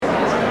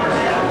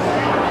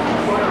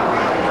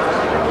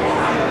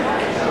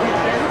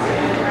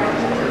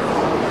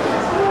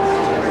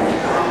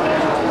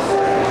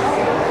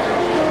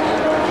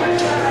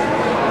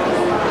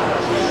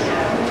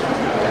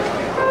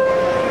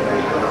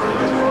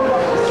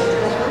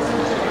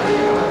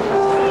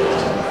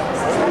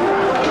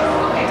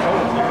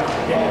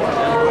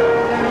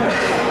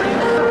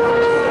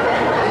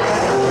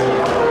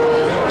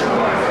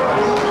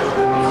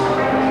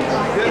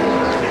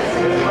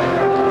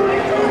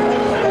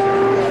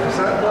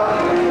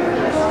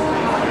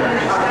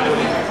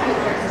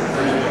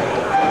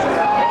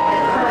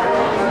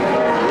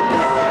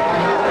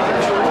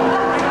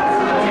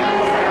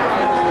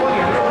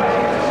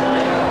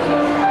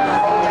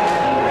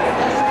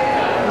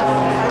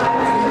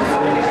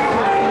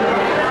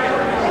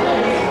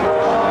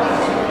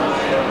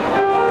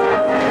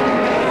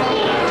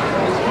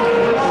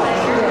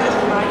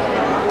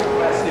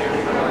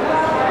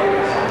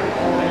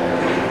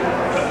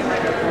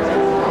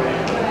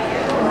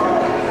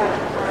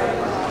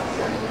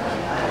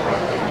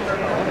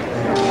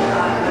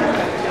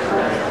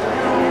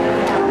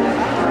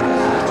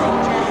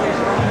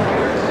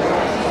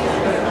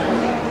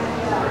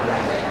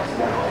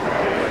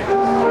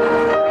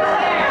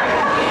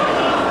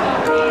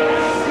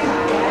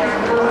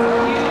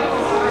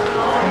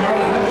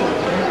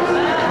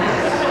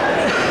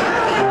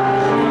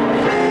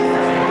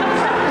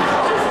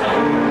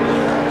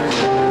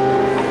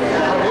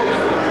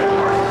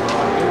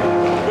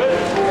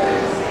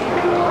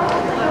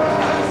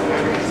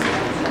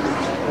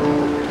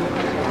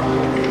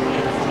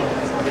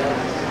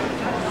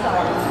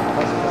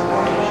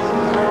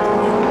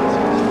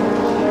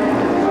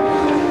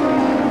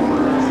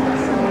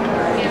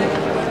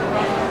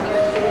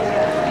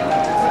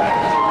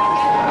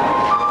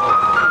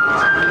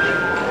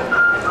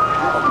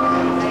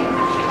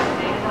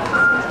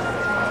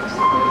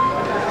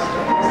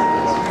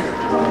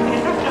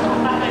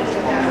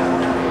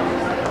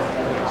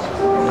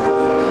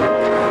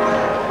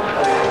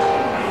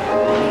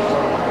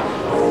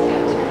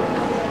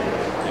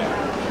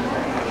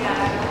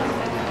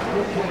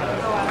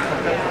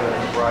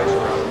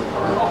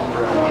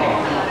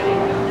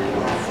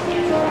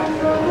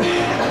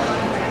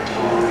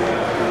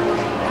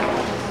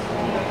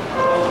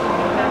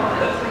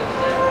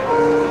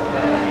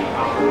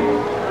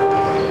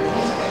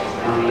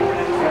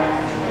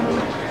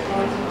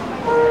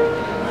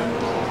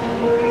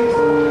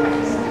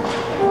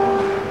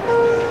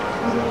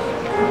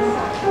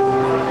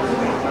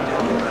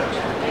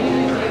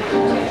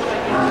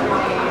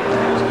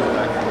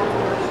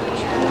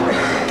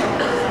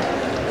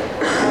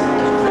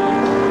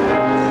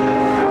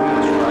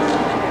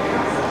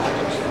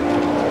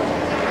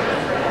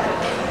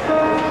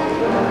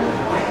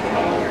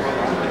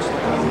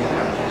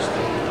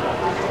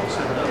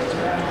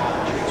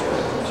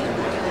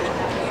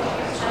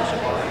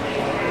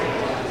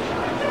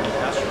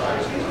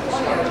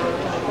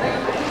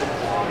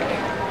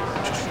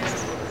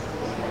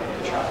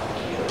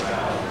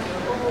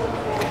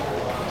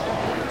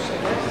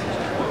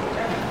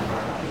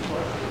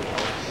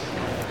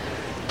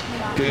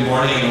Good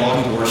morning and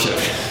welcome to worship.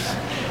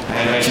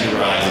 I invite you to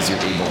rise as you're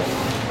able.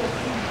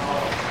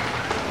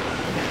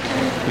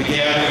 We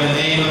gather in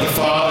the name of the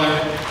Father,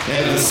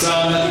 and of the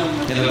Son,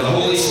 and of the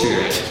Holy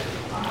Spirit.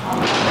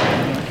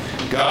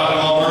 God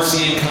of all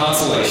mercy and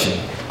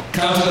consolation,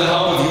 come to the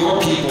help of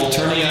your people,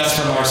 turning us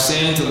from our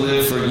sin to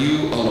live for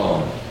you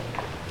alone.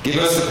 Give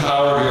us the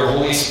power of your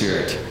Holy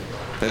Spirit,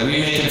 that we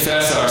may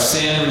confess our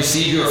sin,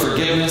 receive your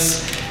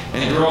forgiveness,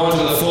 and grow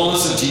into the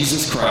fullness of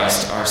Jesus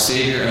Christ, our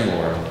Savior and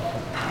Lord.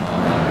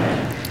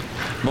 Amen.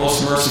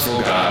 Most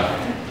merciful God,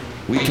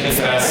 we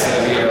confess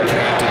that we are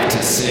captive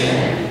to sin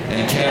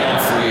and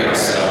cannot free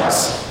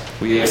ourselves.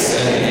 We have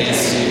sinned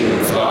against you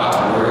in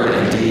thought, word,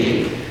 and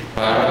deed,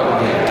 by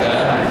what we have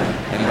done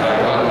and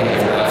by what we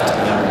have left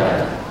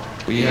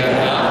undone. We have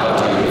not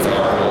loved you with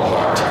our whole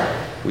heart.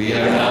 We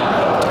have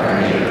not loved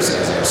our neighbors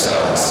as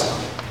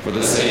ourselves. For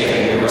the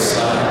sake of your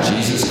Son,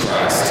 Jesus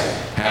Christ,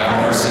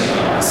 have mercy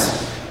on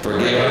us.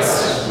 Forgive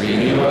us,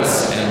 renew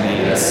us, and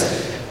lead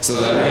us, so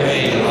that we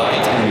may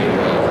delight in your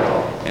will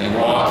and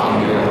walk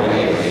in your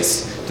holy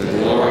ways, to the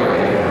glory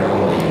of your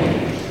holy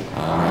name.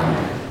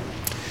 Amen.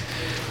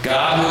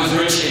 God, who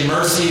is rich in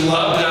mercy,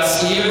 loved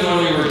us even when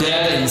we were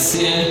dead in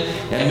sin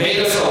and made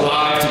us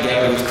alive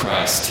together with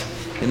Christ.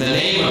 In the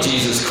name of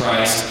Jesus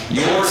Christ,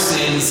 your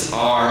sins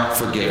are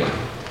forgiven.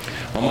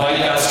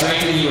 Almighty God,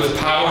 strengthen you with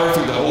power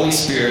through the Holy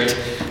Spirit,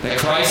 that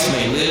Christ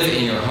may live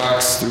in your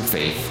hearts through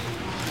faith.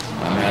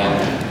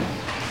 Amen.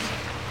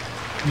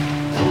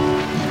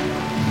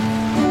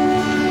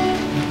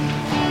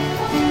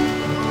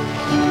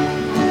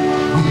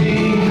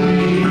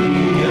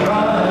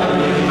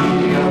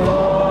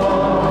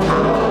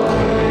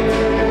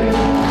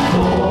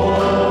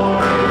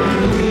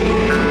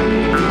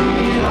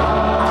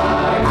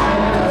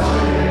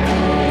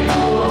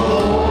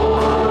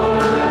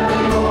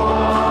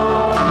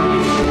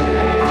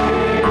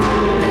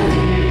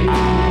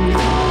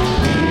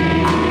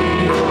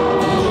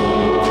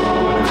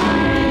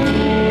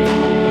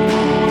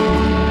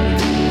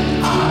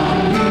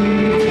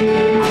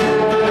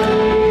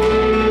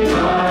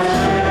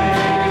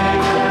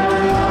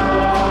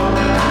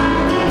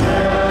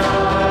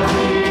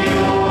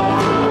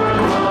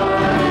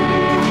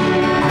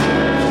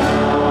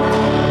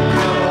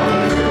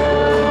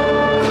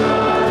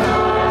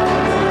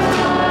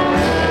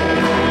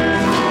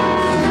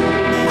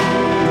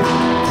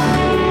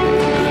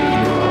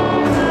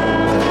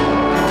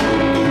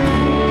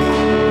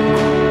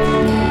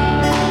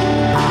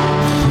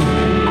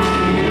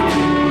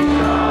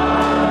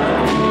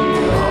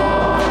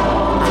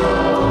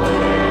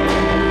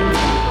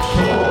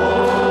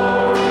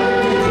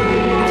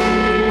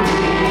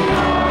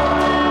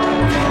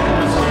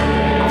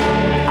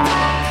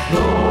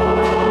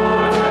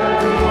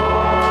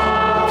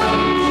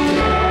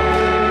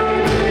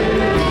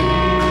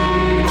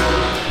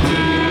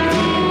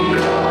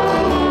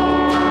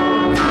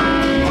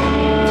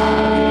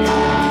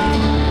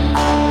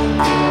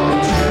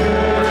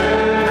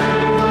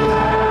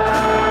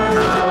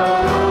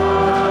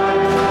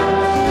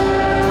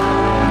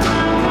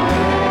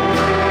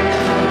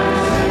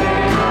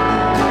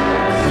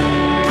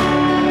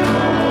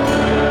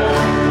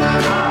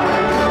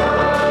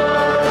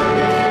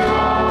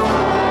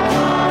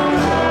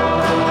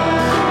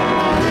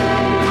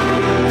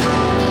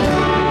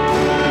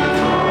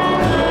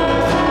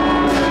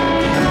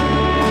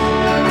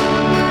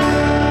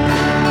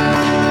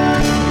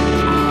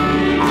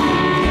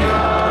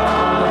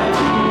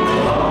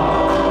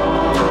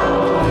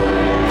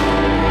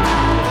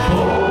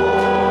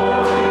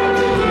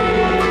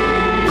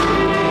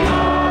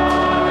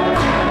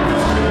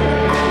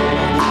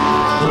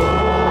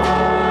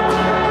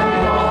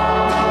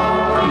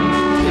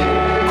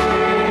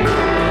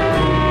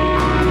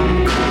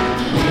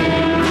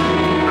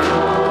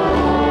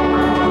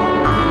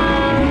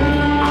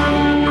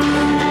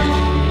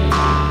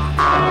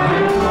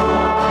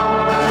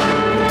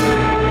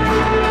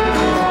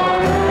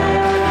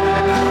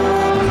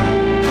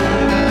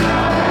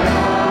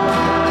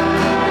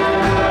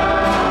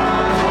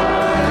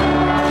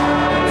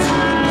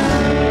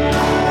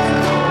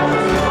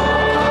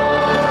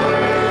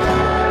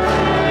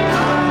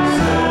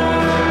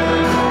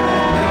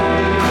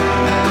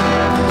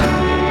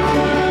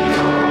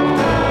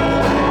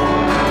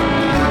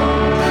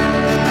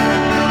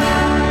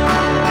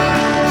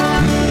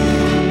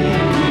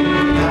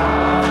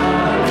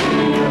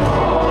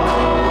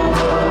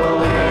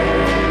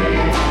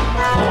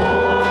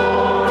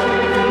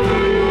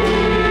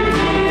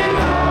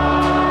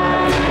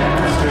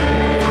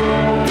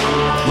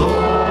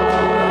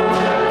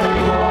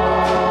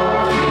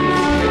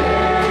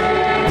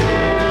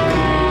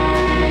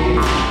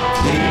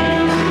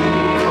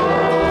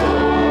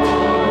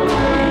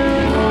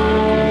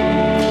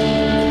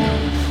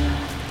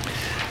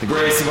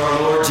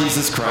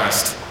 Jesus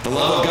Christ, the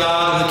love of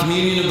God, and the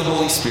communion of the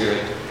Holy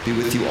Spirit be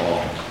with you all.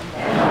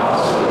 And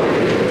also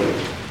with you.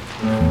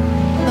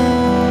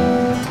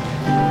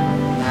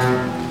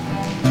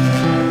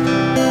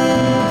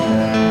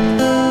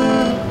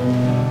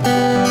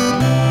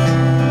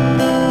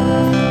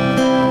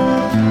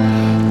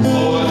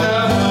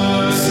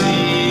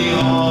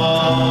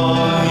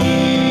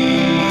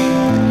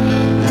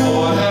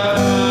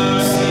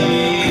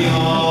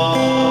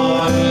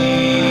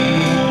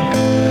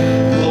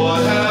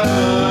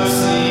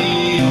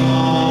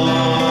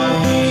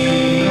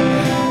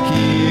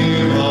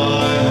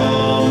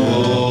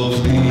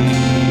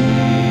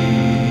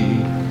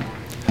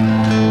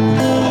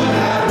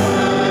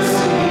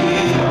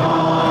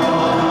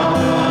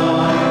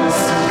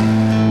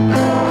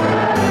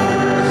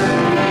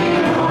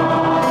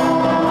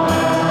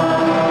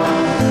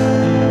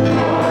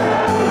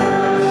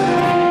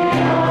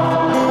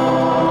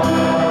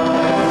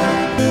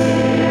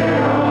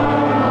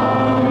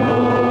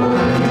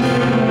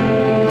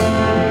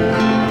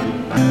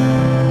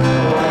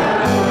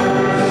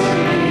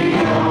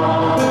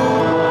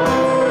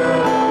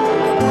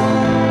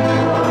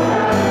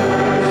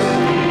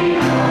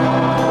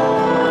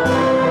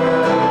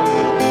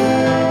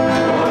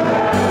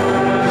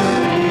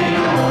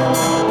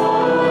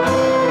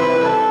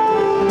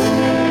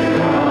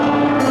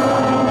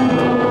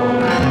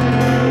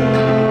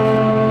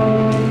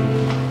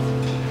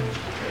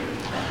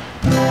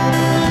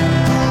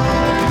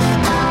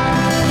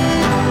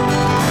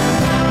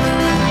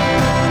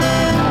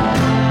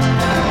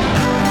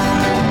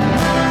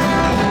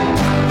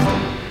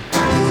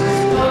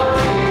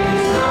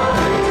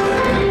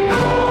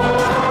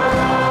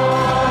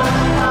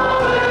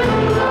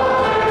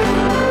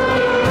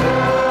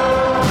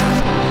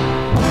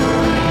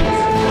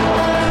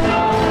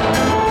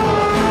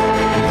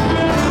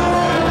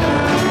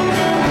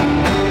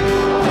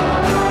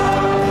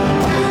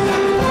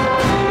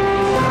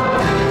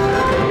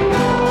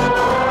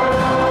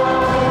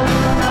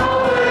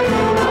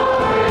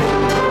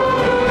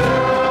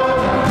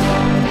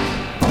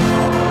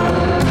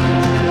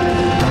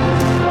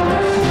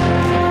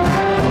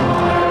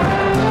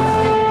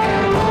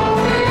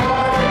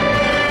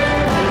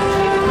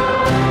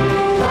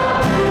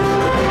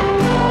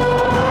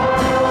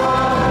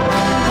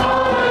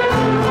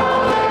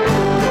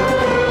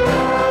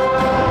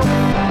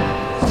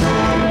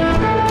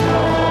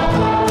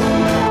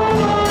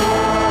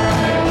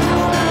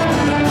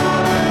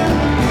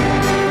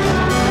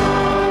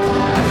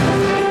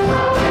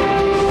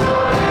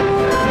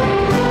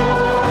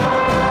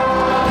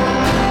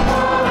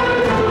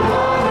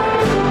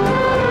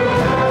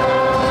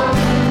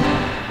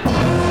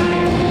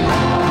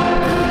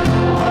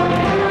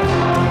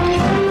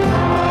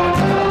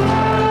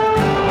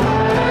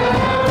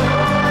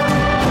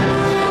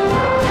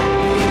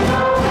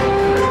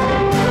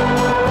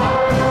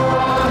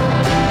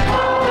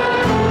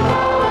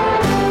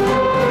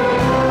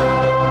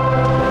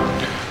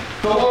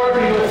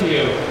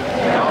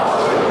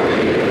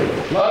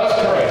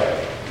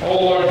 O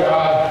Lord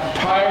God,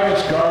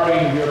 tireless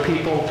guardian of your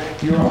people,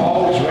 you are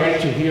always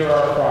ready to hear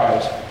our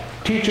cries.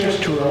 Teach us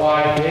to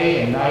rely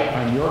day and night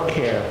on your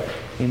care.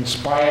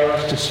 Inspire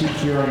us to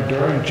seek your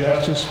enduring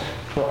justice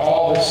for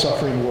all this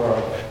suffering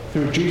world.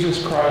 Through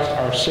Jesus Christ,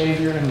 our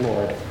Savior and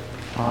Lord.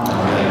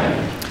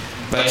 Amen.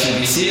 But you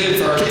be seated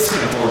for our kids to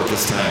come forward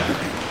this time.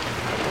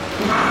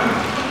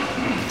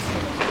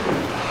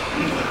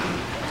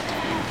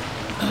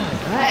 All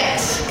right,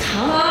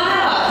 come on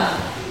up.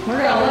 We're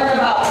going to learn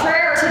about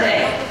prayer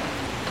today.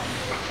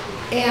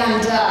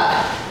 And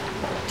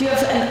do you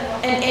have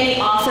any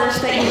authors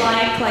that you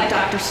like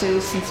Dr.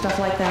 Seuss and stuff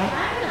like that?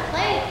 I'm going to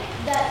play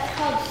that's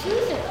called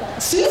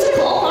Seussical.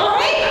 Seussical, all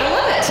right, I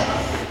love it.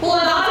 Well,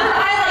 an author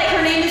I like,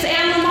 her name is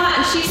Anne Lamott,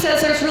 and she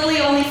says there's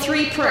really only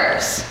 3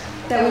 prayers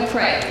that we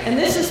pray. And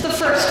this is the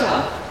first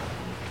one.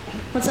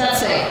 What's that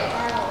say?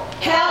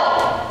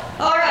 Help.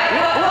 All right,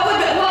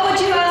 what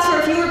would you ask for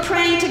if you were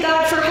praying to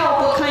God for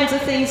help? What kinds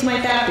of things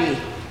might that be?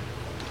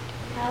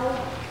 Help,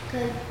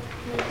 because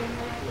there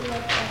might be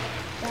like a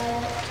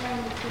guy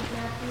trying to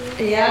kidnap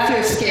you. Yeah, if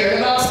you're scared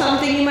about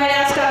something, you might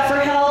ask God for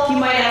help. You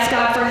might ask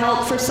God for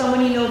help for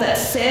someone you know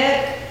that's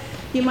sick.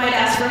 You might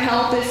ask for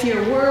help if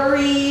you're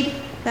worried.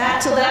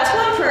 So that's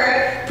one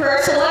prayer.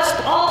 So let's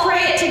all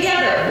pray it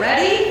together.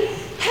 Ready?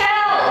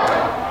 Help!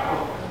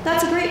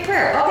 That's a great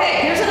prayer.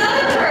 Okay, here's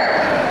another prayer.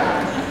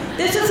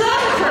 This is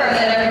another prayer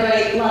that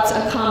everybody loves,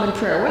 a common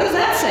prayer. What does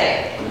that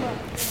say?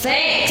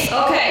 Thanks.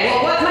 Okay,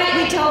 well, what might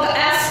we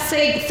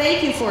say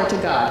thank you for to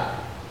God?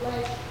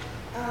 Like,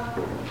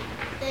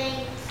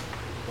 thanks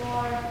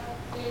for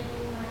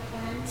saving my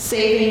friend.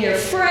 Saving your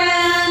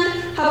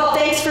friend. How about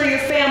thanks for your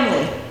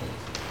family?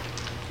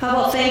 How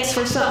about thanks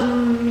for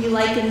something you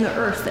like in the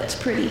earth that's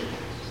pretty?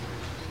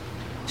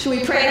 Should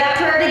we pray that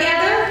prayer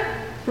together?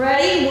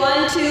 Ready?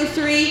 1, 2,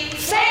 3.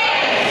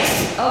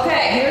 Thanks!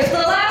 Okay, here's the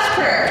last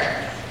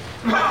prayer.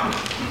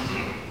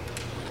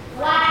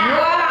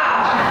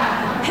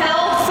 Wow!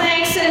 Help,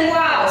 thanks, and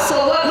wow.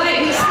 So what might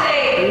we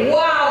say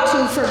wow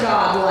to for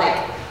God?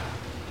 Like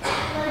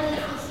What if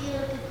you see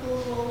like a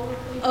cool roller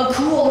coaster? a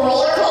cool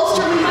roller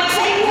coaster, we might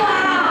say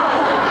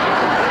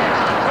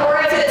wow. Or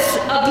if it's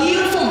a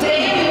beautiful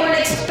day and we weren't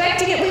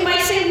expecting it, we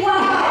might say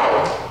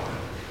wow.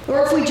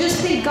 Or if we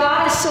just think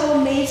God is so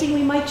amazing,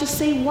 we might just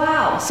say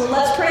wow. So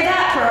let's pray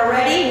that prayer.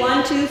 Ready?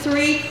 1, 2,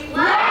 3.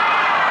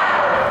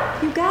 Wow!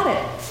 You got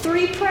it.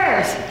 3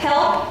 prayers.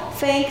 Help,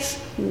 thanks,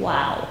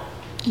 wow.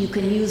 You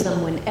can use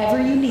them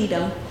whenever you need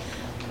them.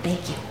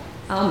 Thank you.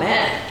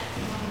 Amen.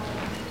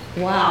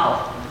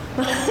 Wow.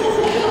 All right, you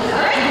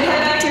can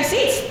head back to your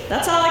seats.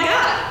 That's all I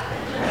got.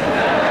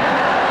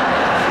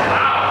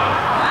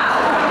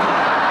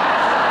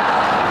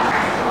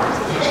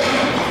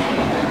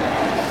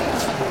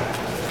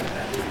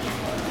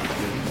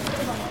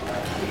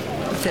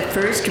 The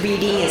first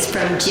reading is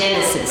from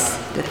Genesis,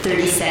 the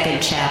 32nd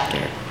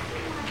chapter.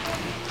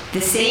 The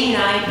same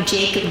night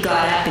Jacob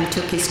got up and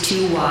took his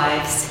 2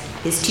 wives,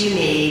 his 2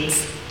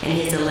 maids, and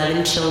his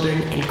 11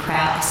 children and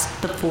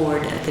crossed the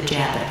ford of the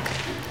Jabbok.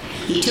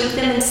 He took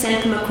them and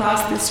sent them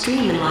across the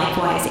stream, and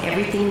likewise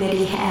everything that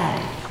he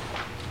had.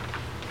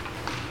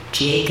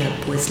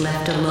 Jacob was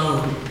left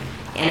alone,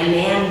 and a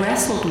man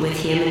wrestled with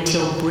him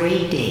until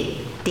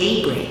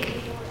daybreak.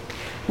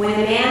 When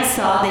the man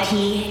saw that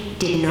he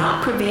did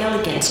not prevail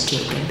against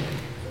Jacob,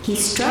 he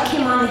struck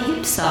him on the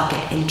hip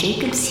socket, and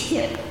Jacob's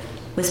hip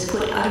was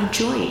put out of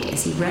joint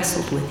as he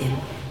wrestled with him.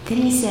 Then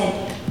he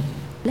said,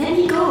 "Let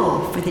me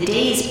go, for the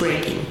day is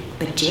breaking."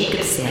 But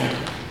Jacob said,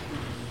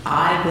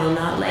 "I will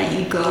not let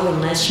you go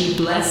unless you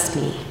bless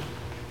me."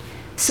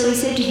 So he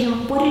said to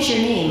him, "What is your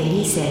name?" And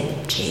he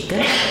said,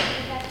 "Jacob."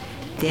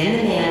 Then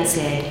the man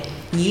said,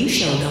 "You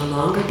shall no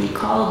longer be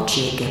called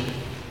Jacob,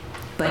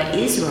 but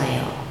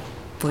Israel,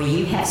 for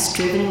you have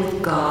striven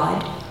with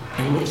God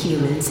and with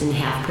humans and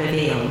have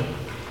prevailed."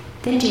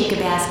 Then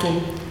Jacob asked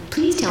him,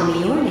 "Please tell me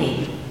your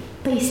name."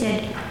 But he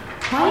said,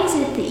 "Why is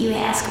it that you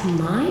ask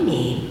my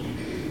name?"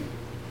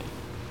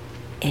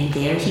 And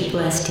there he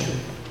blessed him.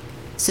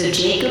 So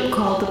Jacob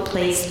called the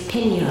place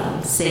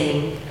Peniel,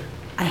 saying,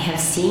 "I have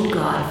seen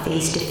God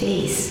face to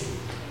face,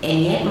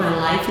 and yet my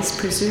life is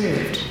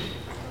preserved."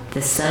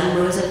 The sun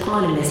rose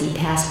upon him as he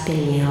passed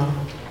Peniel,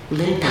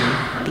 limping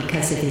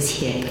because of his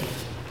hip.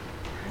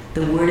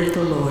 The word of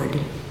the Lord.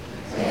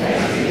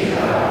 Thanks be to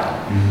God.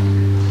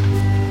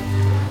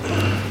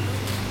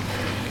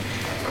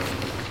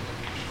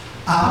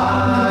 I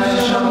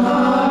shall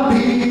not be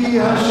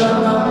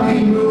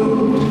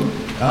moved.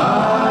 I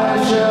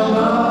shall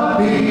not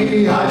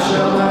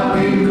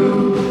be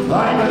moved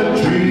like a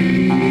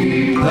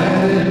tree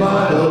planted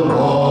by the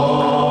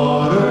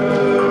water.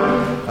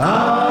 I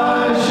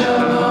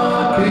shall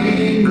not be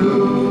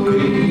moved.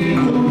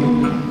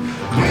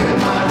 When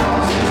my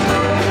loss is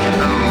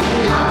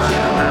ready, I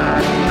shall not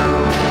be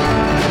moved.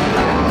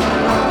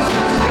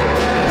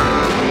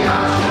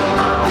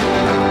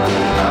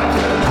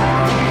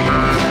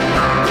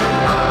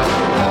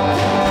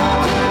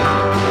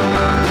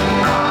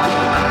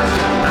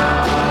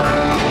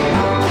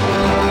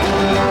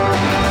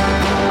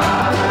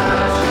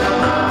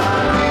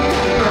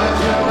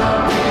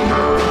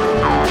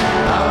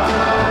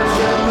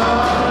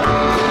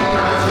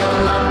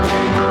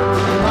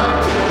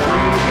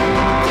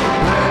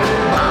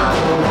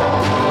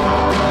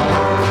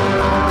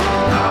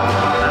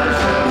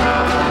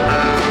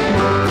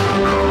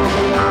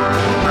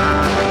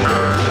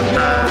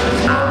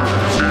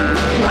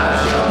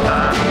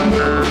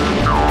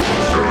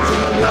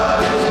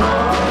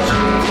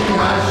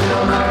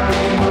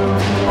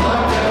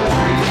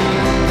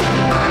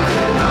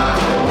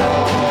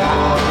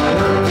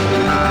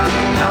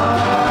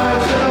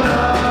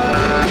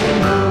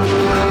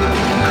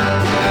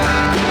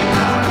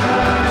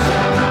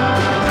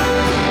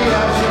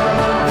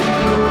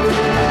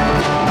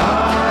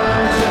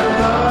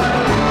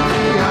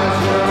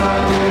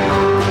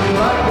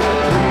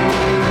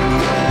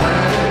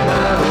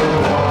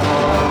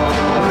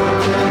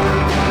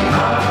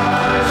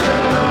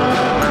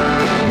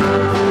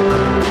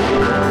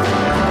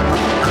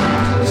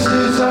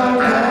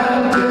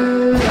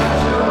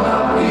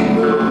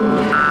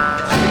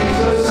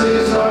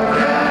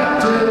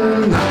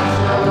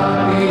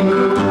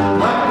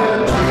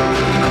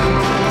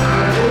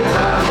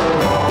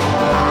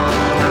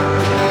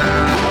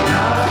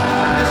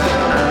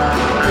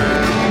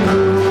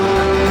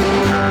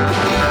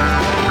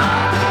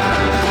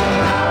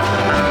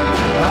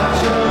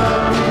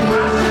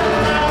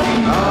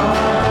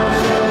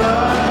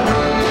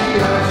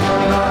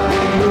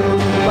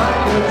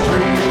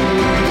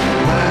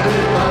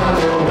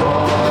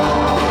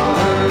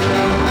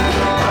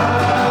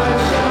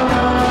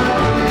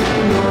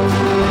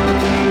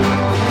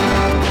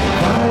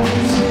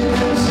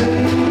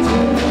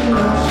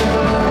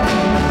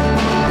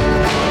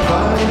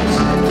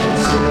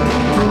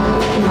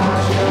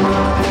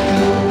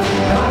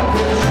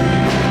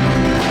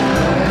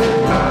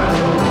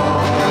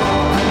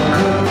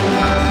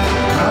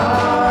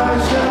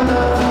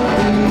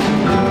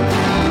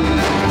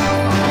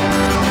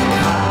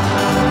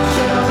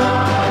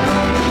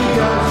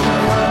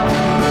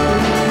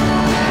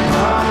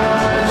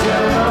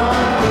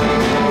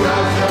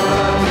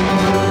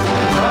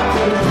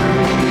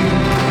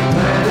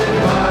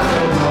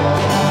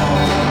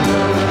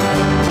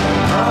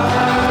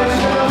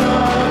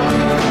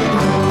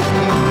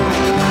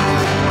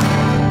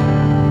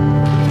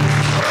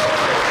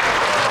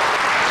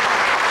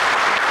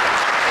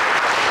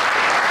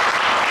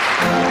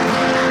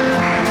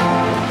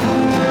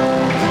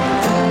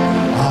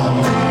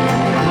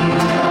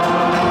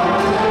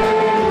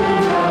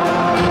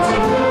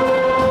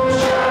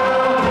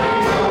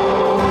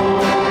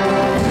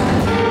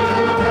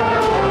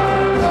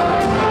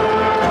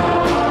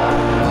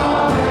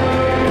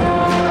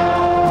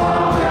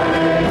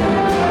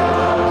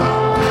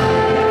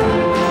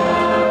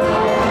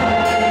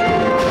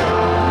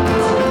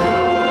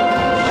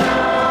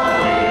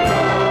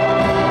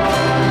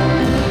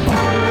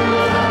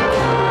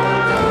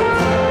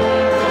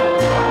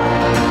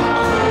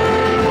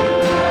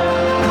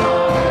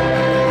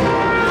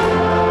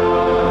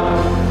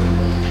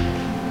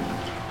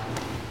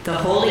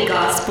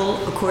 Gospel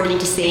according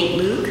to St.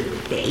 Luke,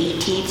 the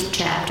 18th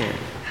chapter.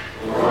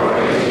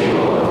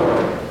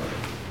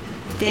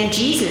 Then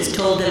Jesus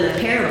told them a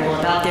parable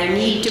about their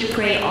need to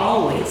pray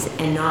always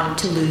and not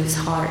to lose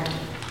heart.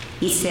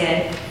 He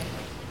said,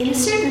 "In a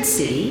certain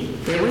city,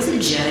 there was a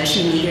judge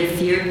who neither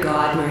feared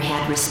God nor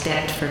had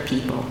respect for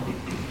people.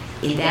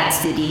 In that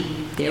city,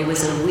 there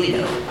was a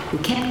widow who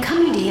kept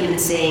coming to him and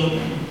saying,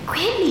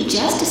 'Grant me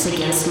justice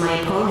against my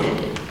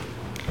opponent.'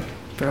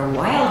 For a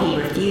while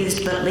he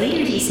refused, but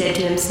later he said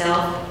to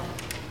himself,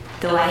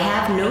 'Though I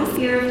have no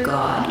fear of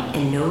God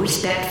and no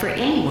respect for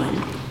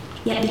anyone,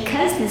 yet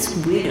because this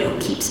widow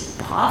keeps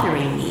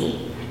bothering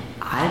me,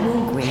 I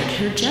will grant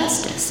her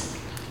justice,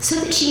 so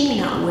that she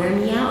may not wear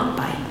me out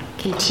by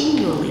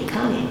continually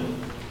coming.'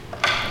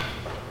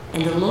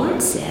 And the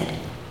Lord said,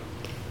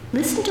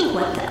 'Listen to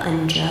what the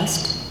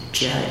unjust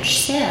judge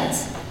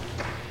says.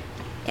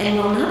 And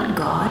will not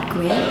God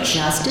grant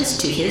justice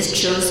to his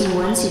chosen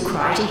ones who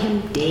cry to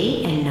him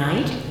day and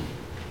night?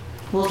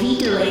 Will he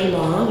delay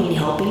long in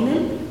helping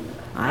them?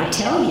 I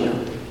tell you,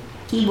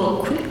 he will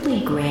quickly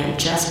grant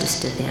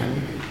justice to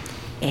them.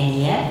 And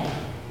yet,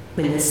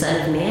 when the Son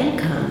of Man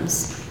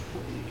comes,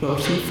 will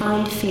he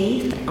find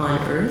faith on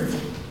earth?'"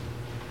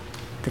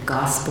 The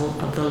Gospel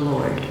of the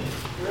Lord.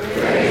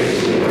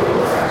 Praise to you,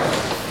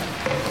 Christ.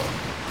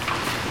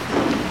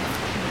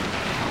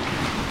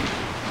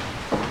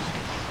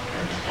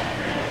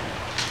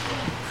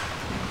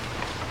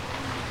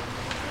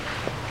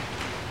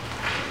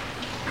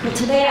 Well,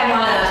 today I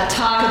want to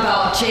talk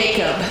about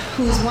Jacob,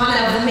 who's one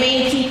of the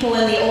main people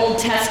in the Old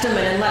Testament,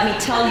 and let me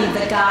tell you,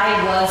 the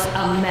guy was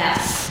a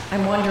mess.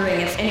 I'm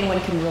wondering if anyone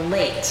can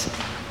relate.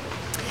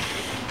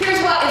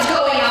 Here's what is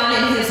going on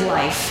in his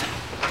life.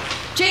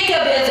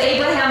 Jacob is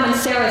Abraham and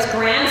Sarah's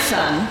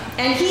grandson,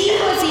 and he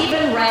was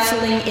even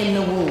wrestling in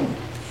the womb.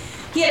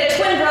 He had a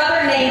twin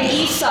brother named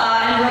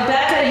Esau, and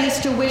Rebekah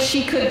used to wish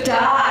she could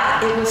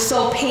die. It was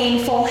so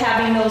painful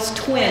having those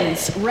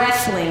twins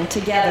wrestling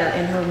together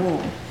in her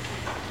womb.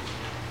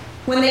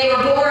 When they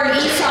were born,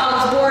 Esau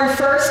was born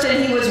first,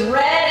 and he was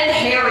red and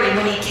hairy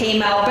when he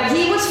came out, but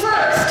he was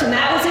first, and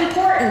that was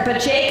important. But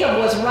Jacob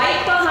was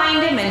right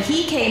behind him, and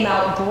he came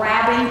out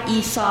grabbing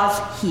Esau's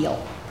heel.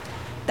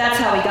 That's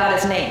how he got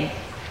his name.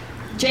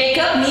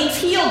 Jacob means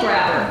heel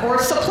grabber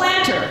or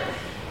supplanter,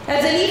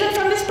 as in even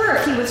from his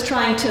birth he was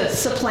trying to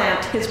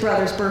supplant his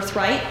brother's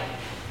birthright.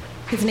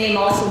 His name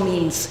also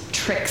means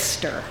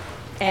trickster,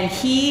 and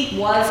he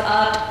was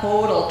a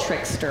total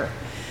trickster.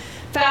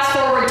 Fast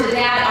forward to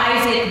Dad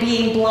Isaac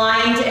being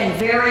blind and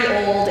very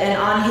old, and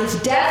on his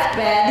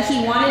deathbed,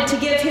 he wanted to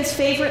give his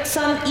favorite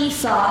son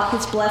Esau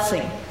his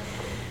blessing.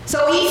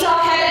 So Esau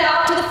headed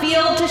out to the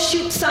field to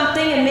shoot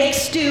something and make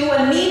stew,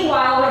 and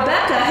meanwhile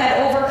Rebekah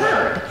had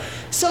overheard.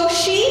 So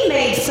she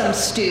made some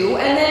stew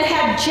and then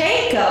had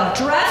Jacob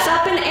dress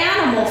up in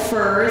animal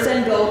furs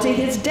and go to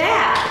his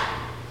dad.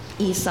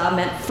 Esau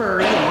meant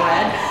furry and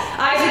red.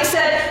 Isaac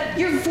said,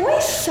 "Your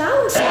voice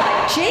sounds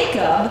like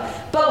Jacob."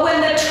 But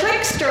when the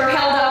trickster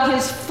held out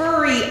his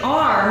furry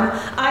arm,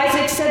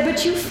 Isaac said,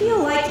 "But you feel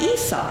like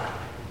Esau."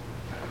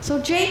 So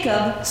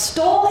Jacob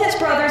stole his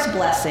brother's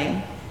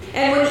blessing,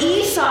 and when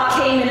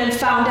Esau came in and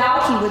found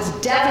out, he was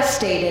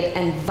devastated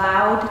and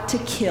vowed to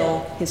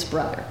kill his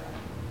brother.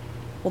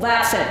 Well,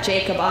 that sent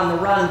Jacob on the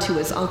run to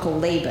his uncle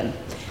Laban,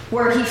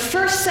 where he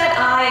first set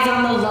eyes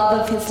on the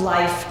love of his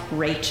life,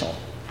 Rachel.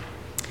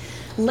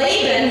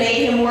 Laban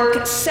made him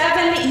work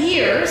 7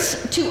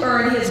 years to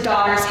earn his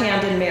daughter's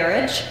hand in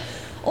marriage,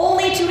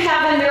 only to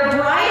have in their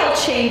bridal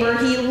chamber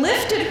he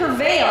lifted her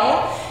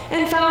veil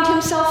and found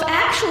himself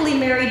actually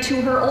married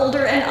to her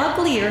older and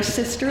uglier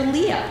sister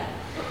Leah.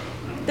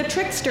 The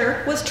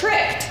trickster was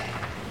tricked.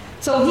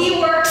 So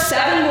he worked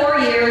 7 more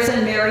years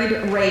and married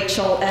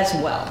Rachel as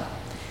well.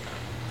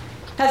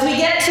 As we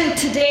get to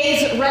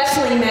today's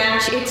wrestling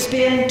match, it's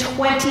been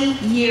 20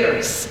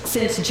 years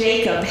since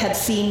Jacob had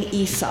seen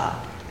Esau.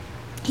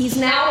 He's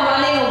now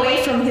running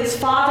away from his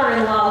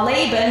father-in-law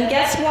Laban.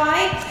 Guess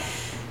why?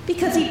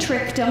 Because he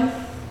tricked him.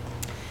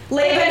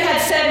 Laban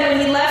had said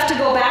when he left to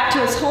go back to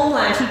his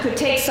homeland, he could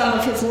take some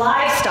of his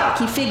livestock.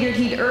 He figured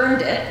he'd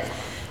earned it.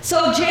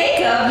 So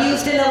Jacob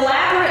used an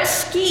elaborate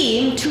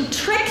scheme to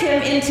trick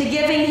him into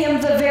giving him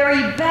the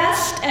very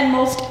best and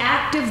most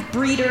active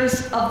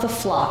breeders of the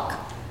flock.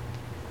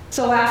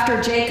 So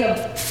after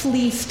Jacob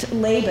fleeced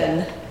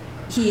Laban,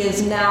 he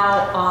is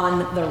now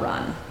on the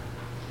run.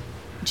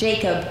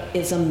 Jacob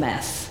is a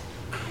mess.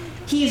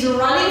 He's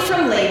running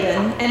from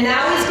Laban, and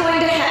now he's going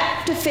to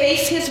have to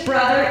face his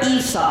brother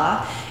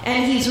Esau,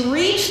 and he's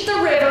reached the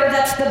river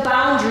that's the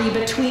boundary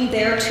between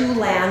their two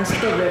lands,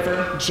 the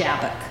river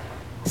Jabbok.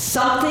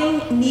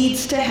 Something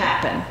needs to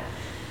happen.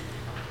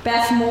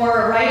 Beth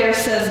Moore, a writer,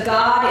 says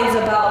God is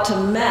about to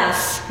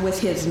mess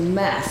with his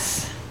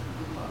mess.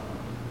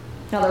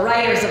 Now, the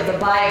writers of the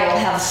Bible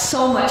have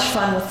so much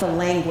fun with the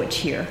language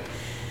here.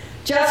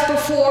 Just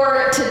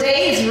before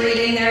today's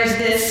reading, there's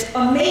this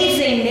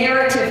amazing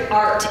narrative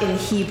art in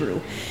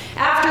Hebrew.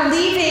 After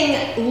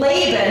leaving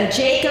Laban,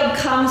 Jacob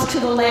comes to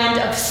the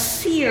land of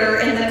Seir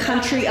in the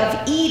country of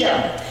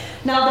Edom.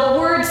 Now, the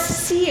word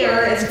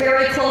seer is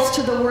very close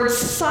to the word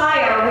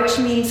sire, which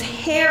means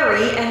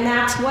hairy, and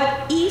that's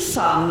what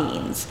Esau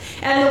means.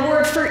 And the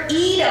word for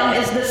Edom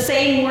is the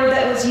same word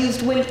that was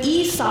used when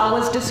Esau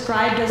was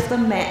described as a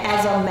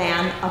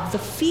man of the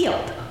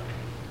field.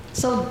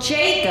 So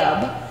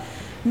Jacob,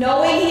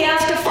 knowing he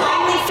has to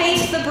finally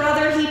face the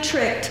brother he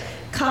tricked,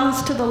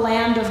 comes to the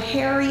land of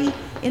Heri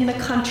in the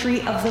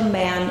country of the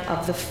man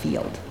of the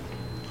field.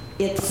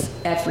 It's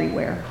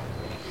everywhere.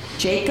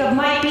 Jacob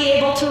might be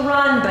able to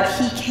run, but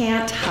he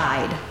can't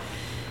hide.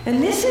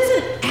 And this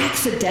isn't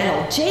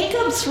accidental.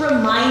 Jacob's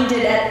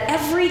reminded at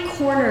every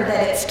corner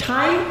that it's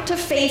time to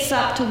face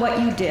up to what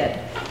you did.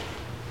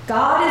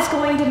 God is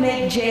going to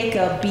make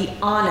Jacob be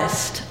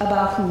honest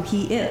about who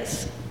he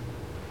is.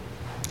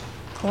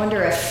 I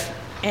wonder if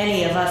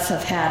any of us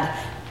have had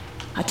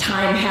a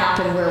time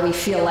happen where we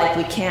feel like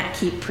we can't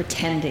keep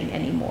pretending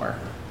anymore.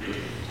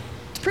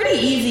 It's pretty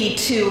easy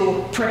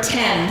to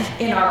pretend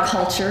in our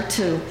culture,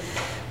 to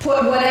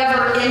put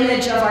whatever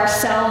image of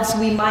ourselves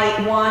we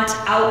might want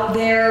out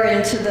there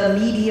into the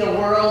media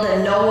world,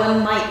 and no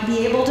one might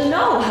be able to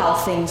know how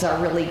things are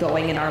really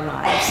going in our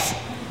lives.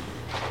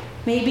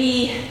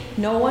 Maybe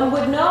no one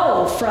would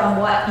know from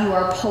what you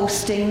are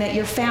posting that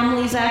your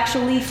family's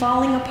actually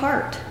falling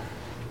apart,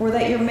 or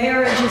that your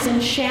marriage is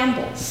in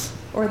shambles,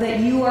 or that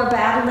you are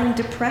battling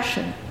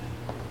depression.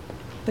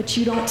 But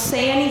you don't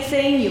say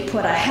anything, you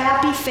put a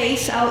happy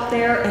face out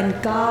there,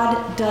 and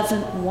God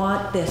doesn't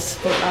want this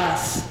for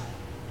us.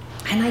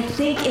 And I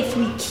think if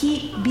we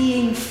keep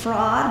being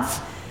frauds,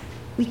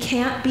 we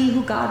can't be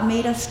who God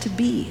made us to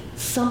be.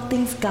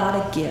 Something's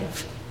got to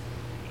give.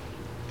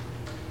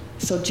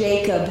 So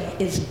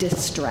Jacob is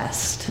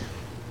distressed.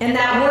 And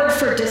that word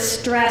for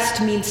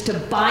distressed means to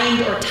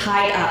bind or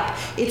tie up.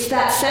 It's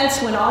that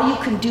sense when all you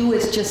can do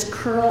is just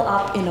curl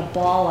up in a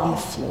ball on the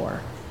floor.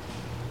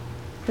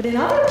 But in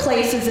other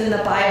places in the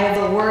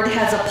Bible, the word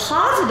has a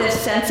positive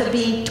sense of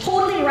being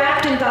totally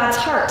wrapped in God's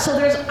heart. So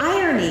there's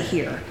irony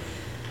here.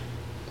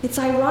 It's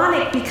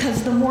ironic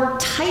because the more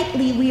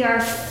tightly we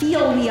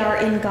feel we are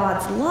in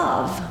God's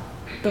love,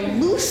 the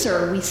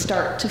looser we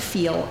start to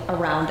feel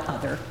around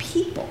other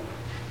people.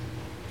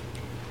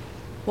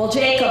 Well,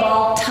 Jacob,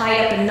 all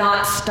tied up in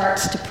knots,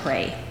 starts to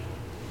pray.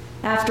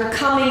 After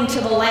coming to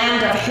the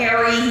land of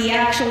Heri, he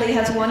actually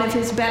has one of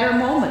his better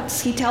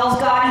moments. He tells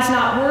God he's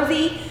not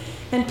worthy,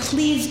 and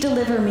please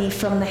deliver me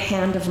from the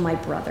hand of my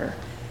brother.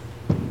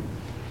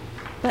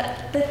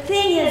 But the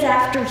thing is,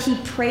 after he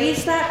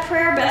prays that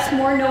prayer, Beth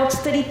Moore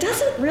notes that he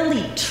doesn't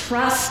really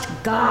trust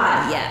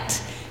God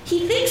yet.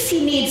 He thinks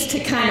he needs to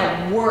kind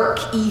of work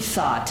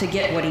Esau to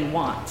get what he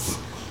wants.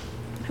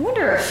 I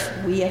wonder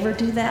if we ever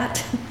do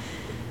that.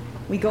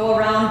 We go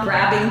around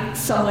grabbing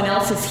someone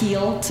else's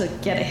heel to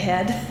get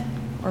ahead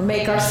or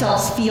make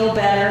ourselves feel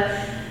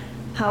better.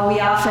 How we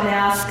often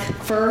ask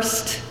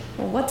first,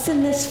 well, what's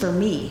in this for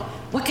me?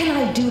 What can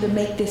I do to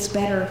make this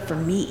better for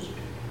me?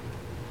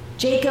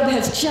 Jacob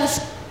has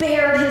just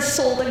bared his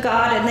soul to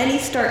God, and then he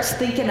starts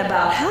thinking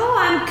about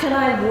how can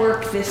I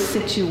work this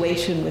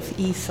situation with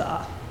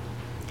Esau.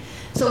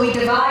 So he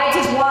divides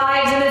his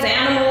wives and his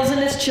animals and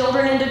his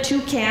children into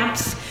 2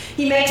 camps.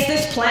 He makes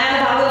this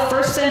plan of how he'll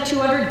first send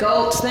 200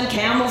 goats, then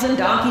camels and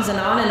donkeys, and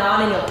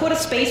and he'll put a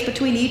space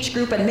between each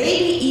group, and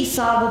maybe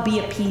Esau will be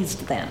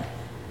appeased then.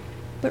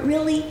 But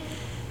really,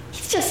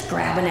 he's just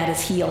grabbing at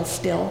his heels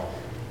still.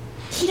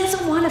 He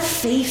doesn't want to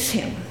face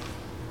him.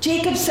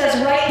 Jacob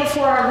says right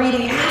before our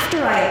reading,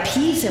 after I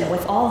appease him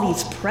with all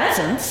these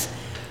presents,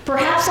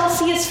 perhaps I'll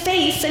see his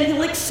face and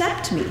he'll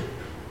accept me.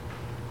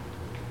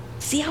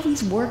 See how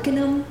he's working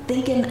him,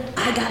 thinking,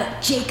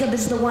 Jacob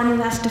is the one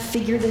who has to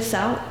figure this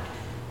out?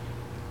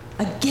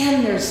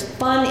 Again, there's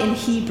fun in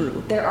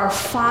Hebrew. There are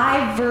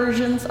 5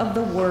 versions of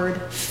the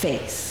word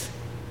face.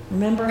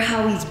 Remember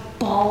how he's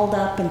balled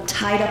up and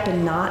tied up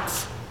in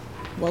knots?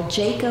 Well,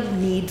 Jacob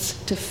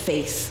needs to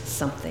face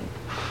something.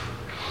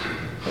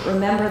 But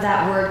remember,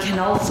 that word can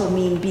also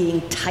mean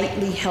being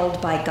tightly held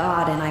by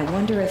God, and I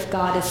wonder if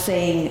God is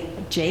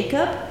saying,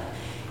 Jacob,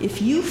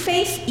 if you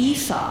face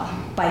Esau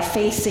by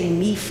facing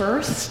me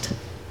first,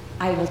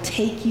 I will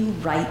take you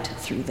right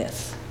through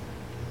this.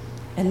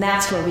 And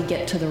that's where we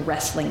get to the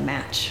wrestling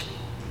match.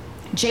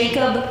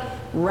 Jacob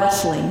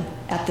wrestling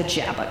at the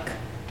Jabbok.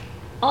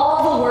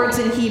 All the words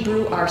in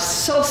Hebrew are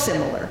so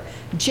similar.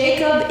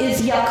 Jacob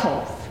is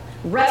Yaakov.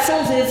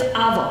 Wrestles is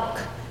Avok.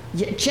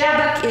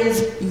 Jabbok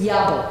is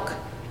Yabok.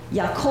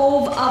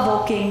 Yaakov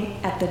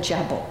avoking at the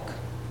Jabbok.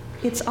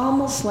 It's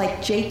almost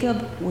like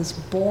Jacob was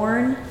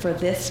born for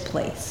this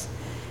place.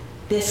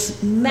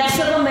 This mess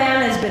of a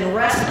man has been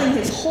wrestling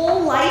his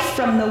whole life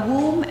from the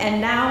womb, and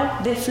now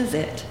this is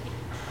it.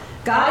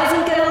 God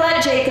isn't going to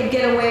let Jacob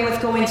get away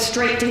with going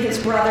straight to his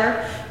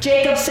brother.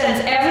 Jacob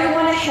sends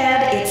everyone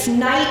ahead. It's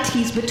night.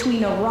 He's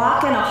between a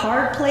rock and a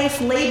hard place.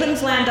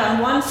 Laban's land on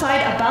one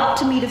side, about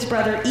to meet his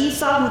brother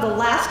Esau, who the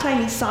last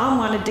time he saw him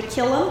wanted to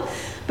kill him.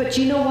 But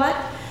you know what?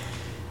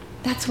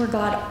 That's where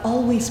God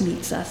always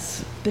meets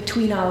us,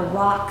 between our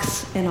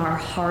rocks and our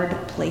hard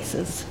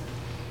places.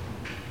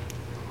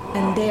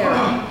 And there,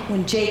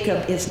 when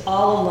Jacob is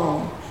all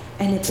alone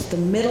and it's the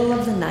middle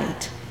of the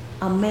night.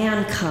 A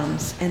man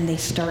comes and they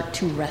start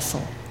to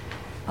wrestle.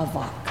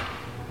 Avak.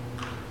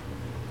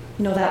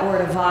 You know, that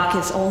word avak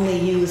is only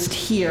used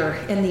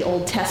here in the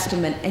Old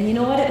Testament. And you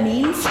know what it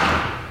means?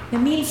 It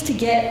means to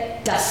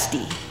get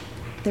dusty.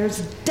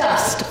 There's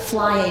dust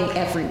flying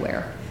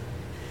everywhere.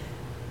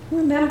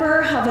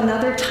 Remember of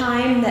another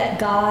time that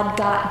God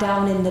got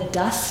down in the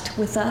dust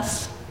with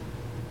us?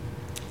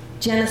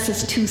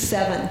 Genesis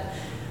 2:7.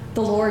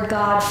 The Lord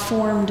God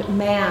formed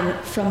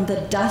man from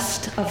the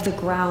dust of the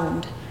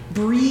ground,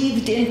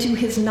 breathed into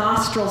his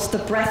nostrils the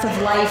breath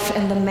of life,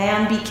 and the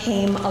man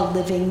became a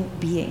living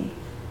being.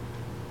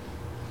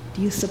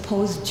 Do you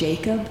suppose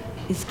Jacob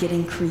is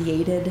getting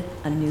created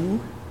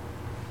anew?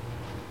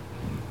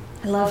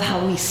 I love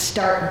how we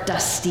start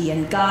dusty,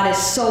 and God is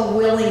so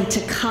willing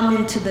to come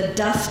into the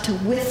dust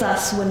with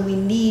us when we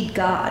need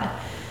God.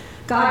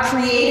 God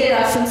created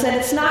us and said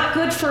it's not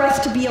good for us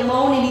to be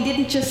alone, and he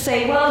didn't just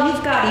say, well,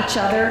 you've got each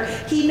other.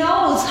 He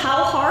knows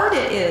how hard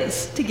it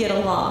is to get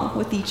along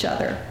with each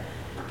other.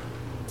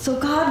 So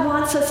God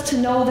wants us to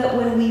know that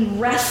when we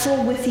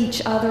wrestle with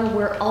each other,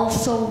 we're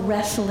also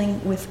wrestling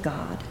with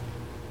God.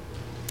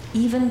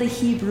 Even the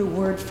Hebrew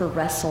word for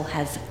wrestle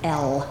has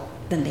El,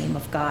 the name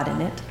of God,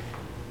 in it.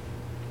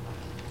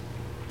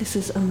 This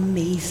is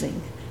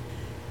amazing.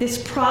 This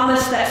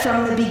promise that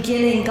from the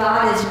beginning,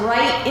 God is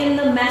right in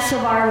the mess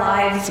of our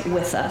lives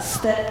with us,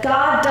 that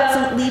God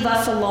doesn't leave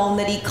us alone,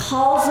 that he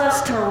calls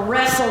us to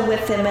wrestle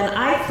with him, and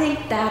I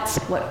think that's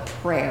what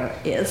prayer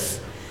is.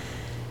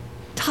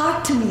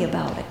 Talk to me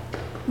about it.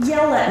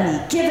 Yell at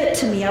me. Give it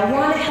to me. I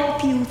want to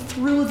help you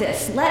through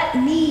this. Let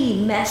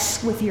me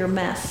mess with your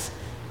mess.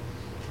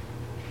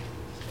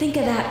 Think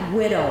of that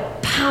widow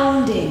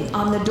pounding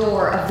on the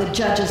door of the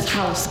judge's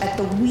house at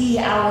the wee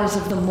hours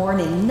of the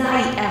morning,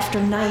 night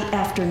after night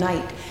after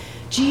night.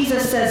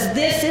 Jesus says,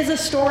 this is a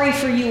story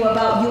for you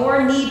about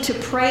your need to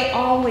pray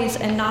always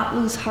and not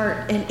lose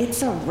heart, and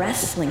it's a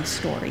wrestling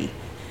story.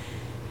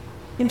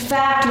 In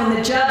fact, when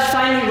the judge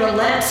finally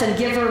relents and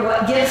gives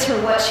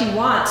her what she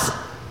wants,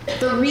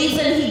 the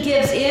reason he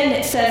gives in,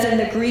 it says in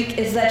the Greek,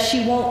 is that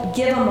she won't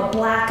give him a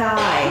black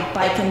eye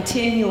by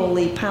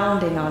continually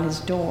pounding on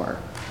his door.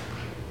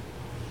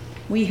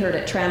 We heard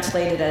it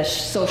translated as,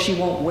 so she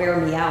won't wear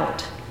me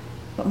out.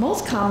 But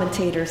most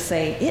commentators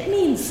say, it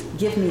means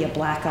give me a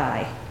black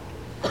eye.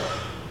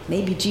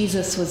 Maybe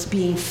Jesus was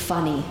being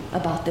funny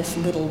about this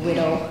little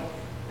widow.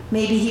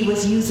 Maybe he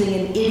was using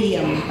an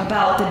idiom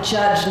about the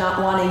judge not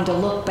wanting to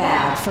look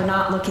bad for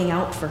not looking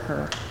out for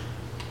her.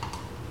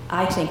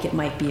 I think it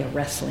might be a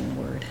wrestling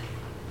word.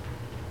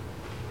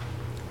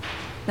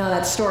 Now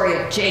that story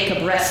of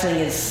Jacob wrestling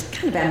is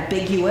kind of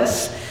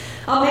ambiguous.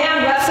 A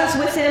man wrestles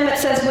with him. It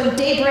says, when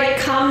daybreak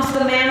comes,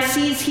 the man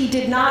sees he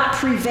did not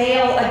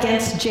prevail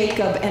against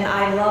Jacob. And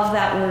I love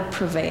that word,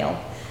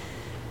 prevail.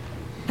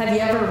 Have you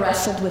ever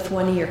wrestled with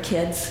one of your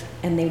kids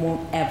and they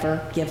won't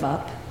ever give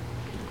up?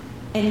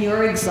 And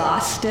you're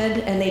exhausted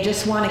and they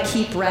just want to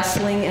keep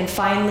wrestling, and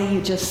finally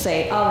you just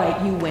say, all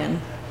right, you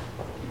win.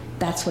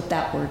 That's what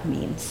that word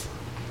means.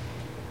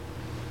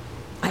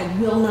 I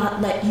will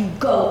not let you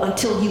go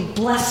until you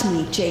bless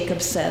me,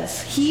 Jacob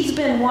says. He's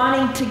been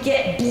wanting to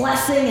get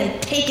blessing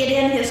and take it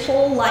in his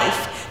whole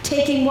life,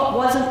 taking what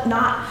was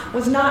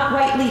not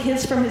rightly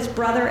his from his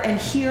brother, and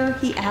here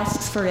he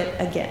asks for it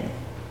again.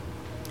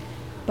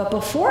 But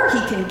before he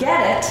can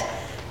get it,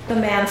 the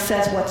man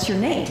says, what's your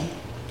name?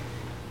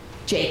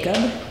 Jacob,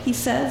 he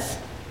says.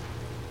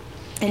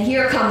 And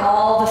here come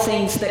all the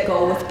things that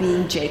go with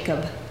being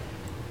Jacob.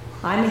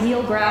 I'm a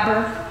heel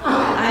grabber,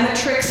 I'm a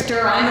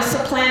trickster, I'm a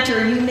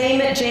supplanter, you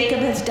name it, Jacob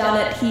has done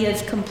it. He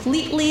has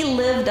completely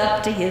lived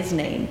up to his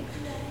name.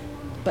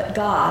 But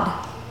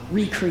God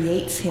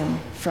recreates him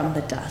from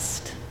the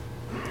dust.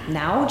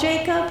 Now,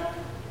 Jacob,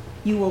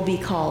 you will be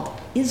called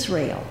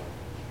Israel,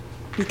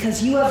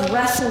 because you have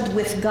wrestled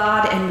with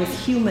God and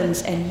with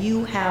humans, and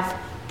you have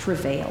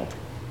prevailed.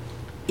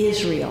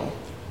 Israel,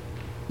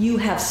 you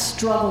have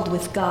struggled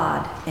with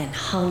God and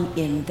hung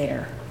in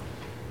there.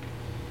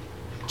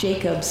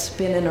 Jacob's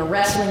been in a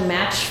wrestling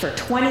match for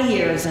 20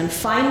 years and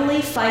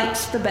finally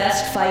fights the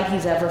best fight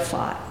he's ever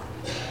fought.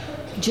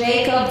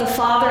 Jacob, the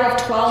father of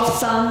 12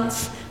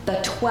 sons, the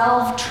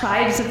 12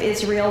 tribes of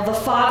Israel, the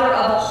father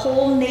of a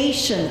whole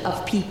nation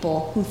of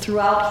people who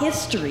throughout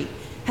history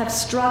have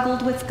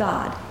struggled with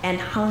God and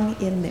hung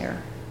in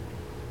there.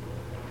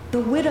 The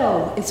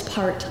widow is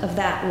part of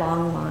that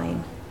long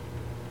line.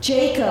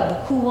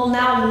 Jacob, who will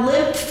now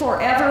limp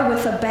forever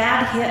with a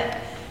bad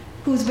hip,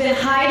 who's been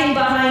hiding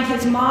behind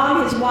his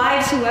mom, his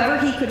wives, whoever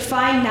he could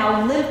find,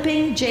 now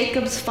limping.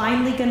 Jacob's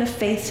finally going to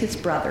face his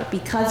brother.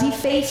 Because he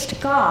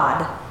faced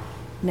God,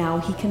 now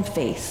he can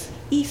face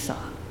Esau.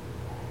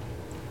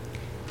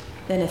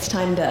 Then it's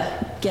time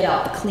to get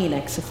out the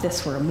Kleenex if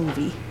this were a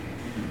movie.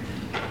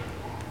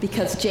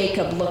 Because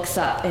Jacob looks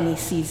up and he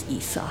sees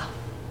Esau.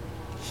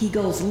 He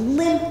goes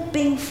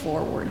limping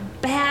forward,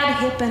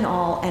 bad hip and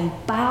all, and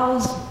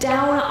bows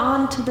down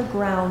onto the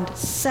ground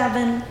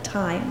 7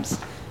 times.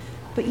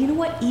 But you know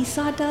what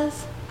Esau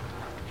does?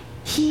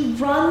 he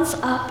runs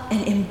up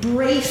and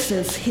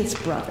embraces his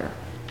brother.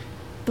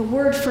 The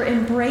word for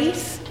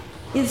embrace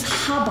is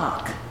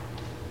habak.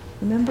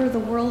 Remember the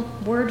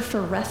word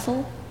for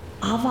wrestle?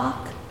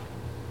 Avak?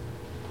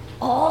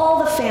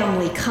 All the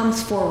family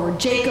comes forward.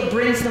 Jacob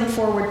brings them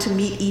forward to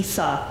meet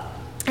Esau.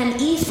 And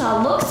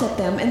Esau looks at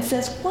them and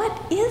says, "What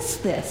is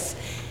this?"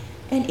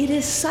 And it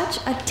is such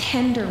a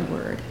tender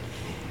word.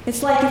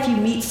 It's like if you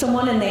meet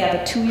someone and they have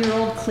a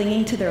 2-year-old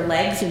clinging to their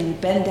legs and you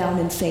bend down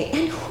and say,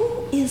 "And who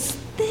is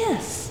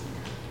this?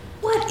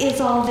 What is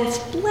all this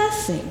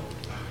blessing?"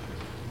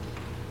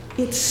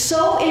 It's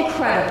so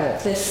incredible,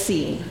 this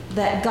scene,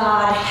 that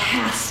God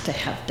has to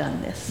have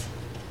done this.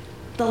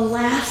 The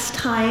last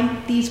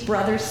time these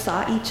brothers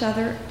saw each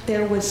other,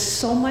 there was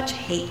so much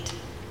hate.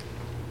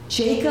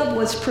 Jacob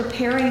was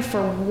preparing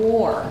for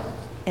war,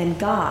 and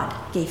God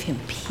gave him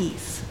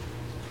peace.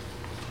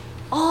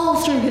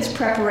 All through his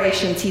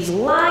preparations, he's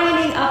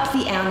lining up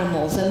the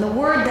animals, and the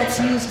word that's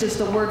used is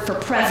the word for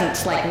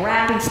presents, like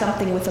wrapping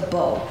something with a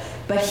bow.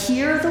 But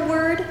here the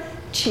word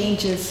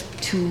changes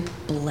to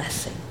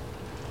blessing.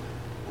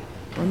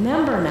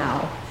 Remember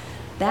now,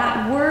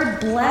 that word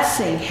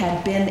blessing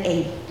had been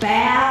a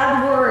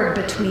bad word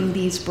between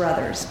these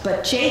brothers.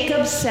 But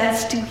Jacob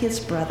says to his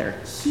brother,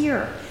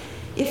 "Here,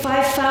 if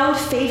I found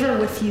favor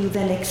with you,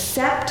 then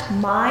accept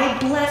my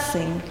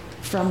blessing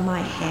from my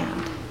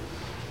hand."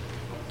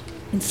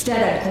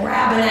 Instead of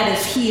grabbing at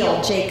his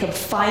heel, Jacob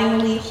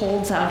finally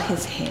holds out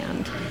his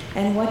hand.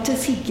 And what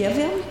does he give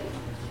him?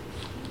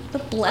 The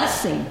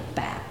blessing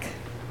back.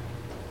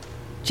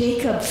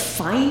 Jacob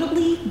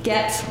finally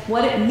gets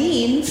what it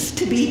means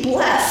to be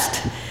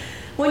blessed.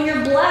 When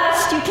you're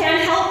blessed, you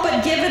can't help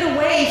but give it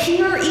away.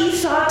 "Here,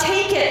 Esau,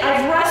 take it.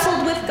 I've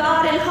wrestled with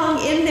God and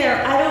hung in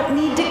there. I don't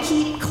need to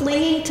keep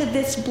clinging to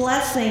this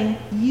blessing.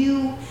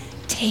 You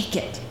take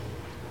it."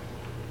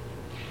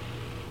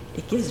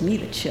 It gives me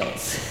the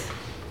chills.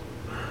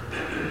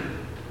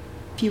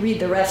 If you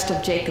read the rest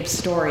of Jacob's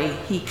story,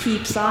 he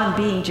keeps on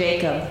being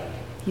Jacob.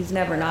 He's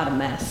never not a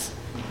mess.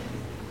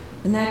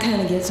 And that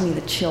kind of gives me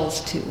the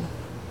chills too.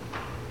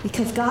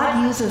 Because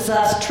God uses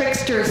us,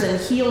 tricksters and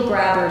heel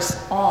grabbers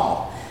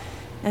all,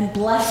 and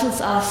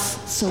blesses us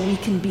so we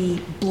can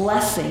be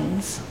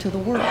blessings to the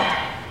world.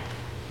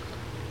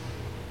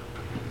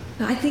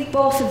 Now, I think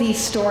both of these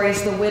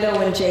stories, the widow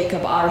and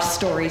Jacob, are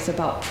stories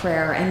about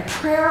prayer. And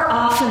prayer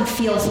often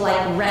feels like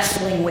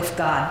wrestling with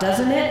God,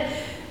 doesn't it?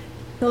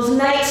 Those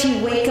nights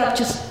you wake up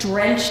just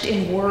drenched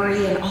in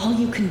worry and all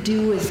you can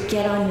do is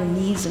get on your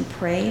knees and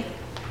pray.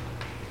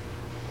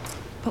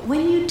 But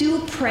when you do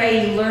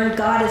pray, you learn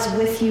God is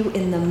with you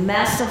in the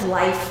mess of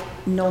life,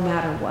 no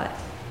matter what.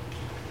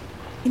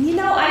 And you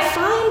know, I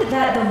find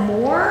that the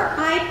more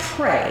I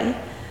pray,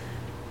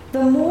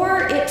 the more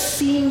it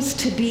seems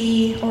to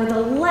be, or the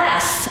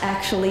less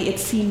actually it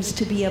seems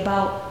to be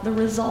about the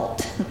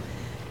result.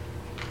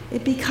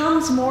 It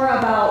becomes more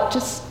about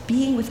just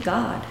being with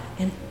God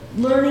and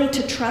learning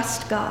to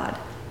trust God.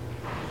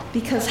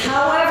 Because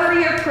however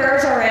your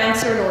prayers are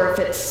answered, or if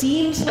it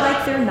seems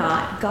like they're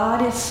not,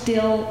 God is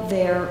still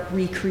there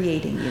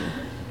recreating you.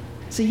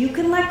 So you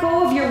can let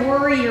go of your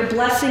worry, your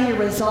blessing, your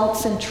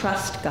results, and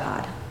trust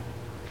God.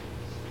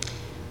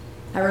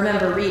 I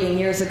remember reading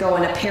years ago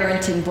in a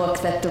parenting book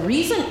that the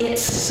reason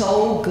it's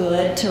so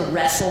good to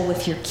wrestle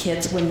with your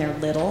kids when they're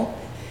little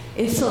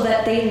is so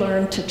that they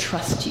learn to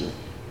trust you.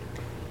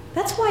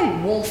 That's why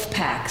wolf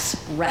packs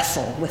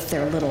wrestle with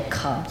their little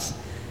cubs.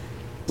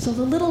 So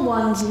the little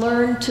ones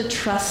learn to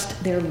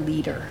trust their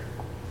leader.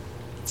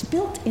 It's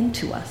built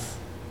into us.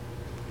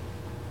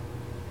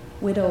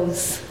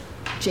 Widows,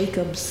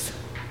 Jacobs,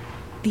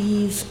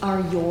 these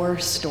are your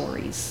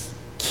stories.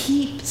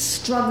 Keep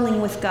struggling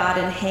with God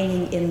and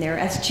hanging in there.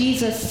 As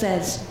Jesus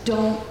says,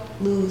 don't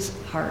lose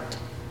heart.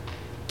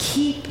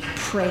 Keep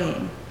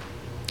praying.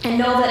 And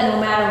know that no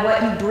matter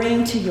what you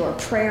bring to your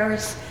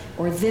prayers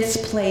or this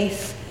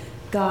place,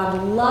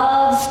 God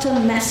loves to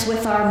mess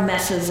with our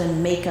messes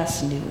and make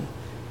us new,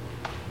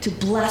 to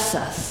bless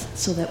us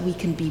so that we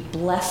can be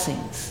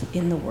blessings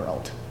in the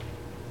world.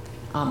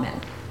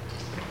 Amen.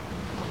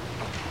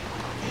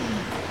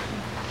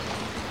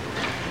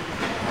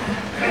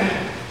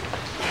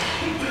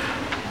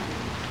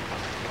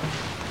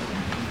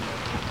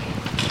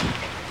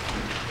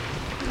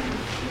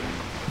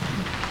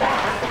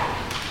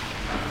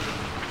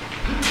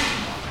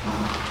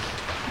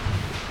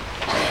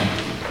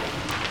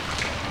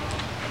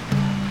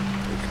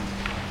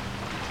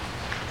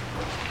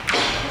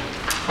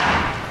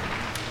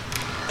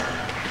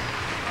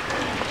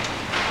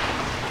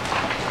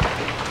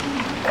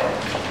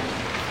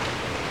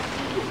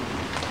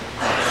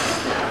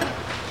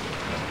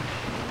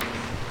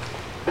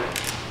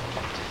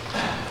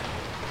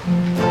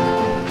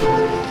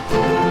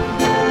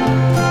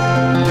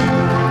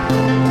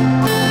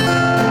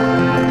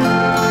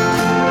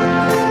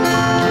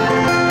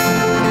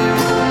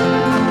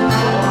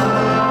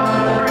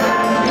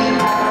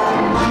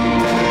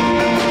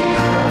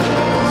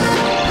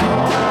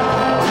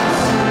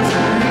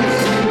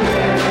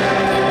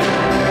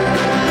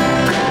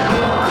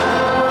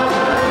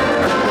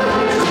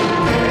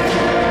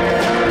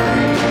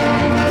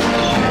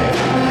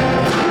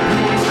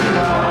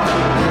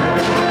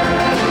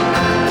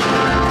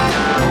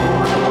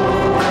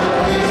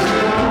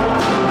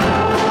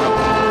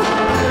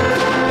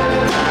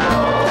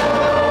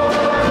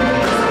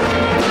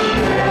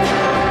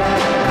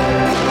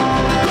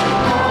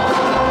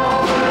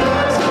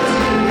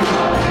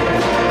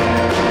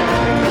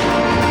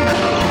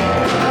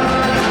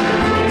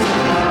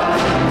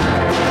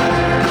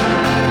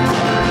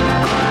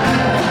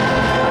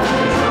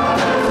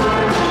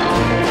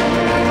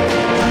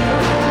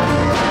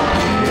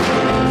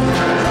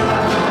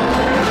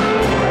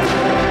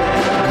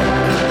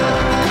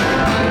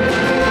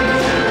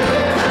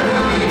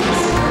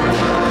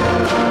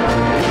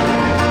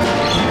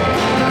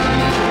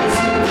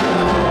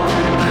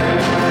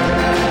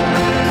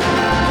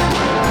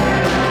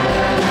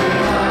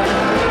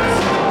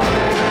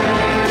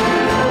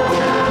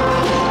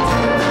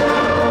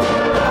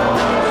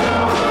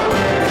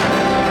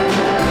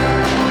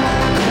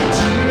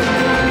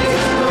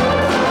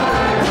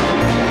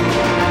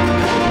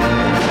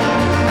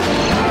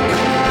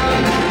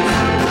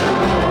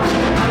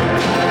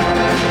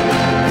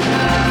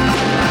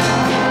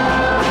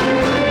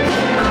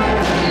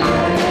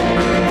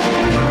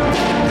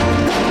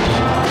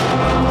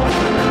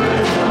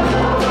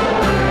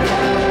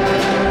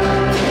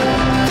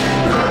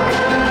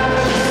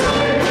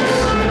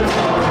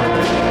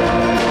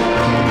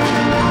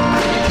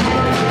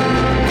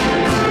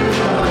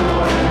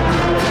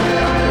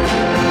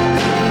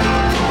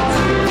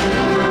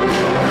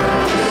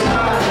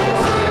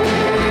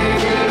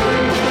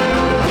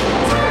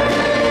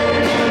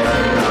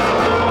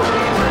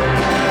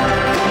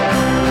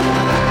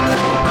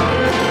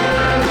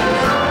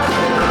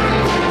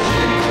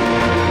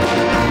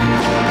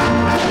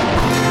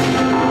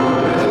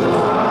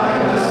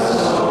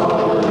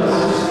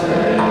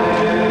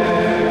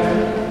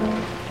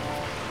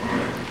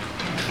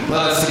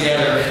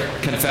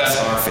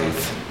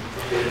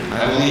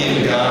 believe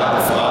in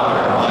God the Father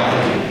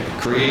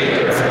Almighty,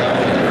 creator of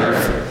heaven and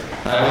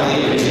earth. I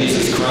believe in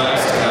Jesus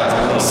Christ,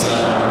 God's only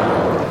Son,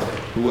 our Lord,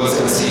 who was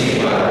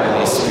conceived by the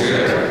Holy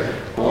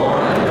Spirit,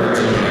 born of the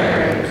Virgin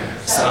Mary,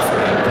 suffered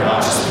under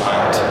Pontius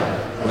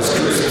Pilate, was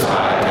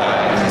crucified,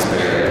 died, and was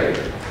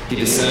buried. He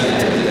descended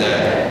to the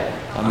dead.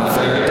 On the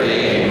third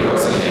day he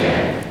rose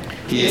again.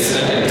 He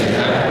ascended to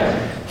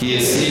heaven. He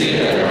is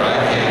seated at the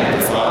right hand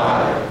of the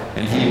Father,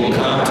 and he will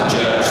come to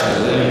judge the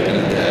living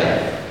and the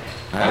dead.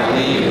 I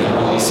believe in the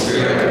Holy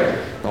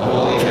Spirit, the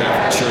Holy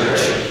Catholic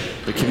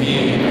Church, the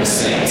communion of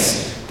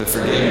saints, the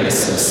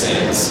forgiveness of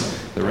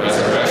sins, the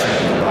resurrection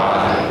of the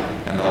body,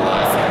 and the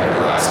life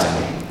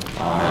everlasting.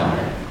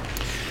 Amen.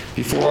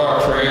 Before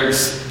our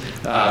prayers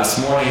this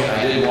morning,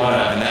 I did want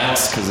to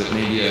announce, because it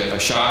may be a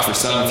shock for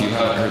some if you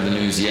haven't heard the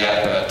news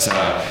yet, but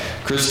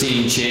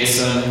Christine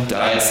Chason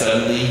died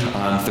suddenly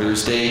on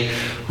Thursday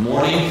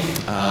morning.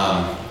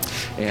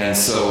 And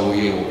so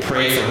we will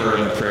pray for her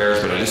in the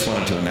prayers, but I just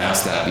wanted to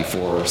announce that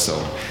before,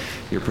 so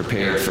you're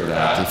prepared for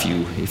that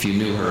if you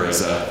knew her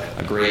as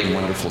a great and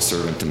wonderful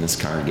servant in this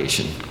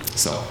congregation.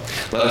 So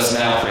let us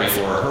now pray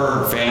for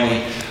her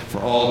family, for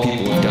all the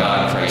people of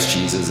God in Christ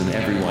Jesus, and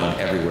everyone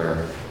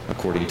everywhere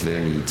according to their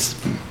needs.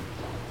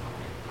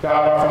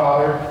 God our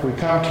Father, we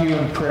come to you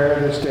in prayer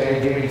this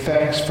day, giving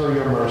thanks for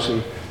your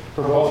mercy,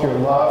 for both your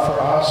love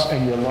for us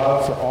and your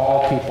love for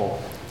all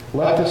people.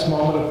 Let this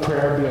moment of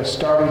prayer be a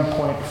starting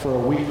point for a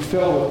week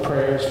filled with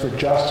prayers for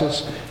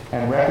justice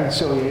and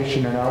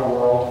reconciliation in our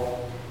world,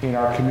 in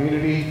our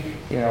community,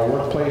 in our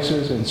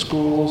workplaces, in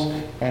schools,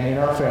 and in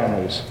our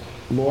families.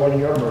 Lord, in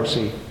your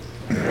mercy.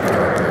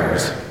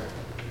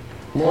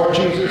 Lord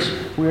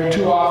Jesus, we are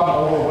too often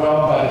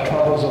overwhelmed by the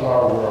troubles of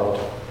our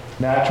world.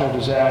 Natural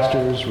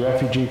disasters,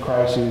 refugee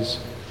crises,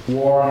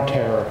 war and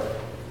terror.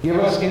 Give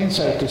us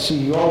insight to see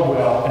your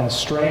will and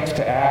strength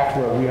to act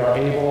where we are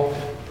able,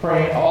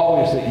 praying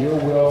always that your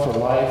will for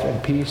life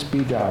and peace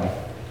be done.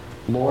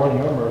 Lord,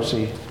 in your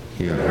mercy.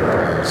 Hear our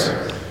prayers.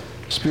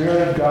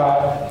 Spirit of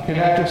God,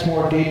 connect us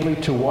more deeply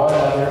to one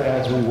another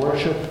as we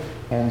worship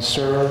and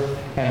serve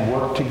and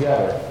work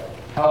together.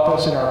 Help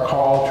us in our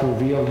call to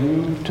reveal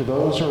you to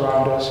those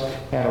around us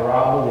and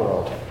around the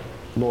world.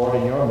 Lord,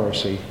 in your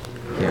mercy.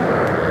 Hear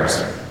our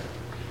prayers.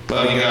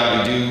 Loving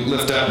God, we do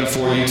lift up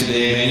before you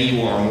today many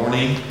who are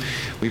mourning.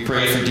 We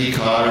pray for Dee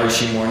Cotter as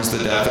she mourns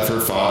the death of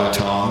her father,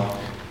 Tom,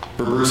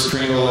 for Bruce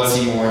Pringle as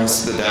he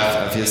mourns the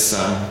death of his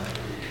son,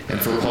 and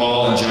for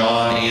Paul and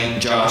John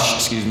and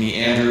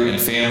Andrew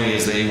and family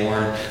as they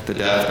mourn the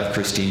death of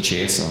Christine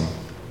Chason.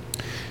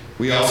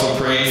 We also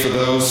pray for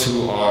those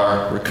who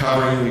are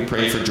recovering. We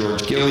pray for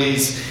George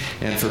Gillies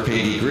and for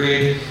Peggy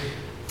Grigg,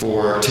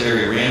 for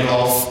Terry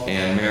Randolph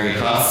and Mary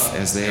Huff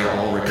as they are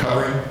all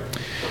recovering.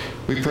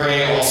 We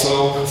pray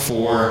also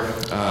for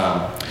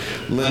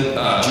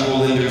Jewel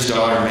Linder's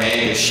daughter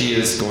Meg as she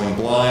is going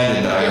blind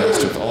and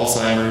diagnosed with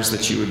Alzheimer's,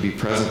 that you would be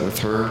present with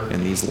her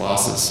in these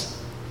losses.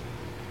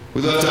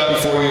 We lift up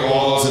before you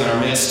all those in our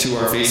midst who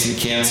are facing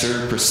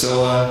cancer: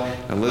 Priscilla,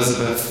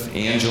 Elizabeth,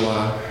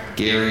 Angela,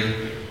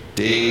 Gary,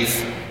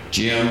 Dave,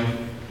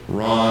 Jim,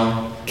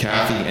 Ron,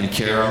 Kathy, and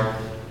Carol.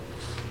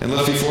 And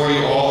lift before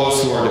you all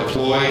those who are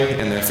deployed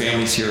and their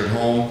families here at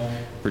home: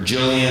 for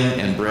Jillian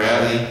and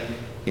Bradley,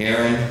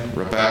 Aaron,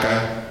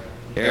 Rebecca,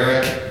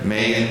 Eric,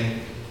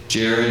 Megan,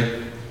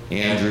 Jared,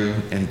 Andrew,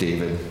 and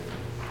David.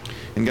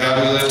 And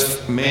God, we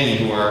lift many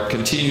who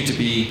continue to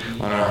be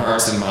on our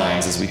hearts and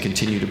minds as we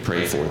continue to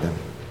pray for them.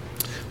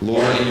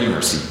 Lord, in your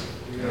mercy.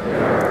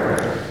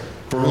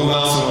 For whom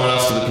else and what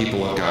else do the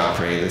people of God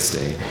pray this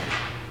day?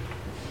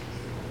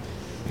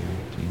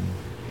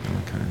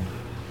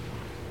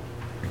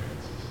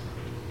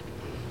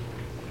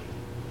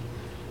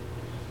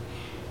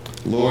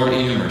 Lord,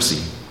 in your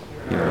mercy,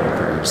 hear our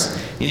prayers.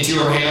 Into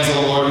your hands,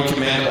 O Lord, we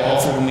commend all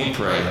for whom we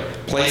pray,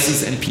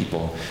 places and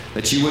people,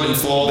 that you would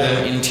enfold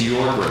them into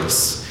your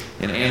grace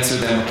and answer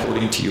them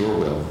according to your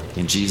will.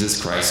 In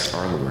Jesus Christ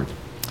our Lord.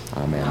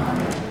 Amen.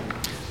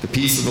 The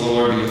peace of the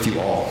Lord be with you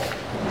all.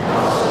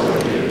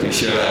 Please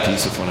share that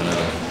peace with one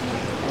another.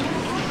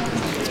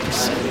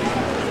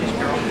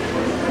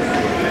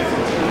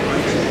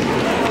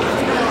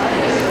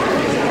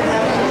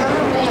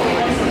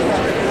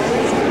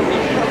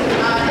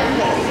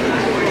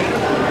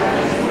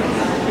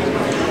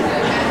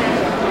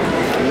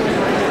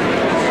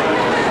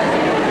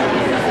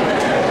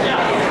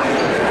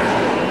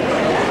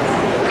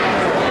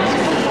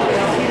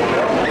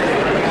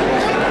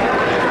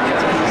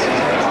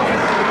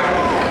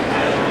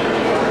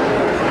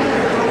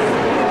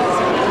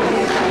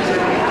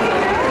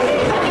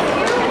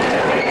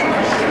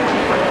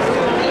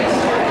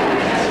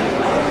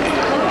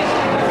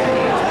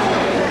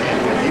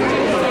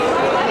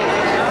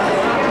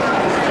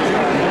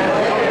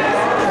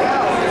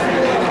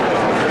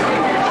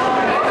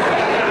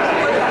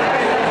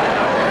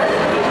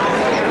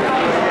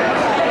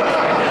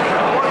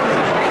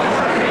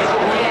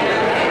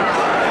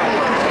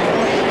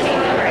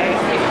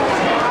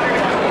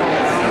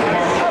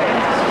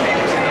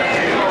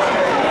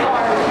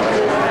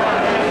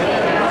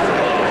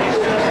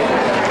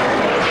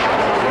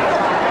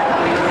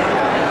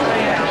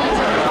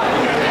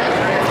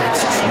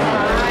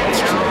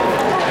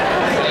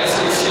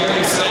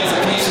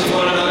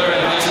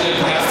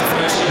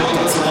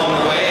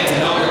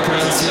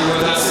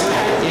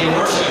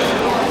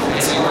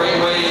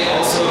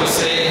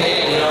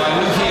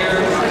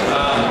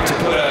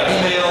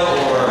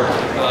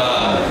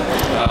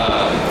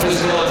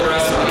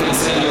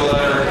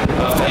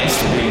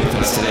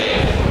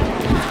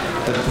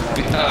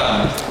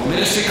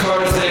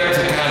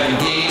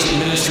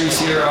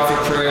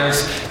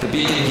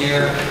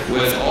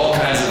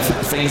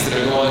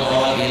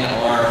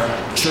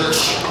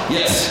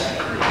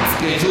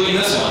 including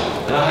this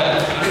one. Go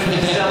ahead. I'm going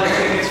to sell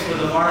tickets for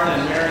the Martha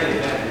and Mary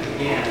event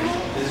again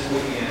this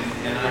weekend,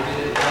 and I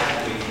did it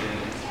last weekend,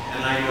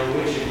 and I know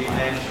which of you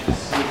managed to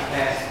sneak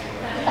past me.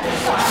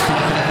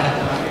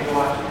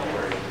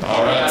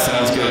 All right,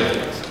 sounds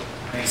good.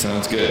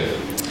 Sounds good.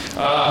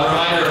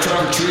 Reminder of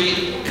trunk or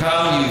treat.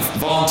 Come, you've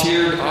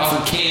volunteered,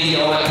 offered candy,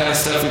 all that kind of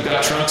stuff. We've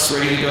got trunks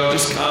ready to go.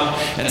 Just come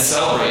and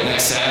celebrate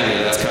next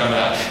Saturday. That's coming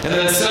up. And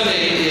then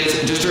Sunday is,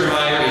 just a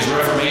reminder, is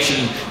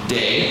Reformation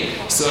Day.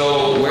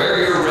 So wear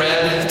your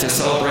red to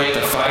celebrate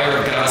the fire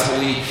of God's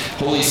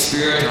Holy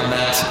Spirit on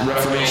that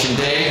Reformation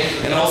Day.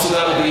 And also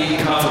that will be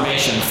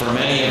confirmation for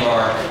many of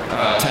our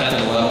 10th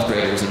and 11th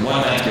graders and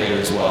one 9th grader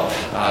as well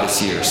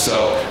this year.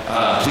 So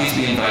please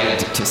be invited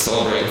to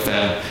celebrate with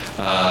them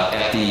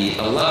at the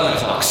 11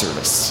 o'clock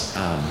service.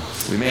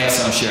 We may have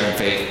some sharing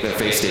the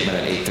faith statement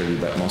at 8:30,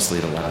 but mostly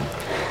at 11.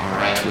 All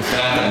right, with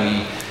that, then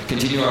we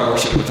continue our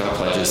worship with our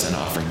pledges and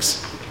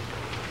offerings.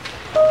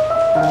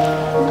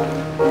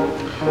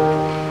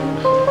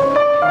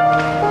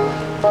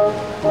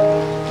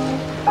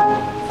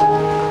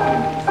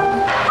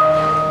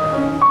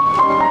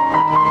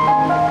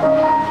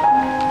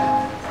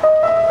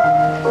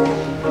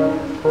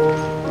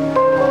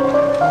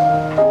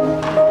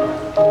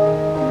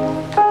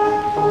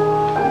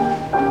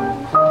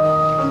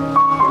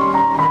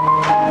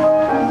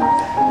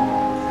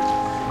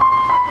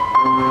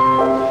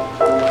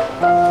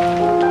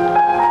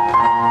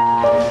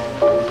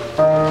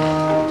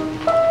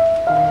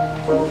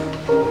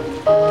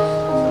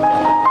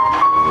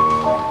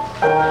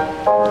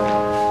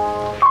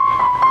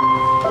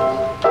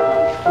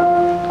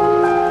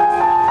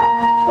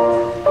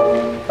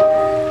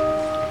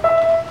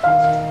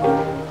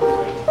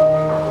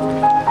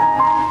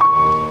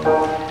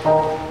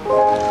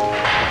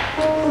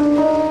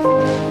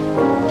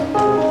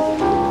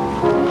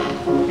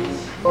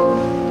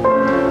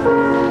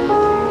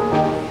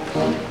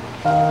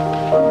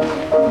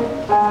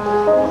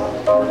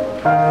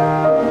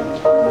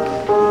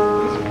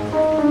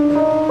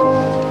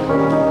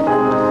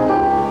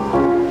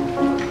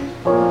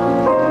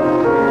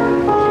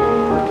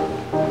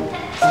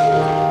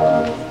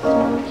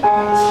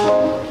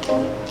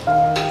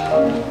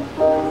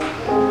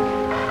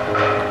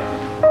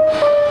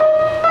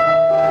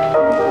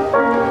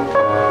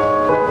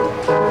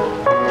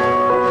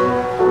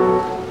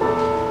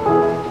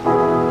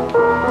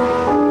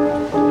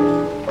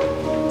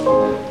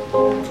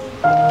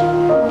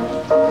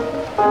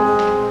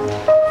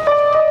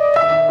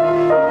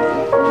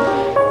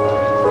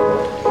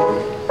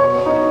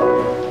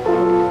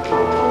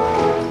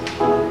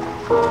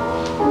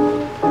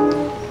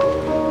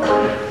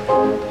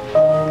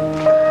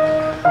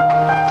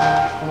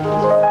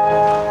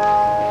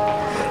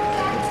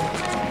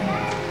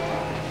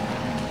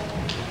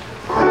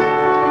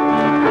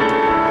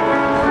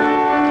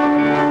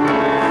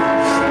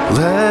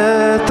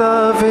 Let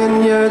the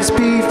vineyards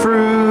be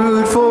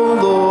fruitful,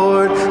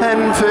 Lord,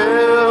 and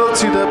fill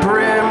to the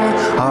brim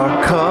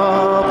our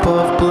cup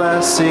of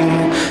blessing.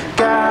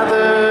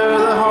 Gather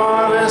the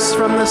harvest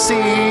from the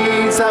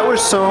seeds that were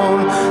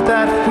sown,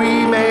 that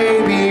we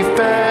may be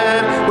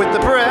fed with the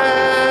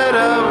bread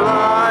of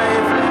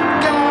life.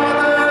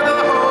 Gather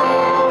the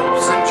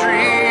hopes and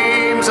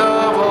dreams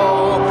of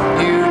all,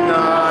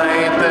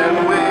 unite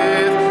them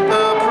with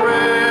the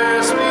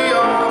prayers we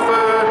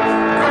offer.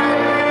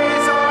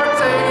 Grace our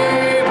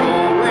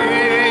table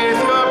with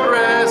your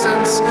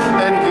presence,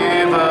 and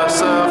give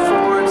us a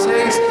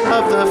foretaste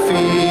of the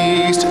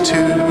feast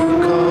to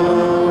come.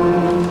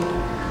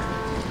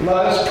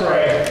 Let us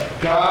pray.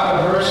 God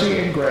of mercy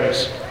and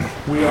grace,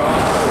 we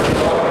offer with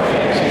all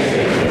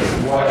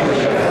thanksgiving what you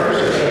have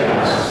first given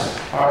us,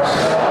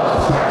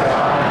 ourselves, our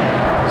time, and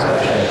our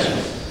possessions,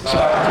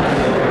 sought to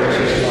your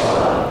gracious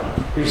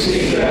love.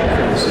 Receive them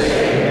for the sake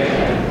of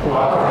him who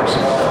offered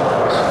himself for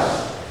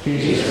us,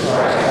 Jesus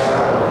Christ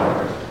our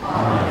Lord.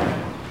 Amen.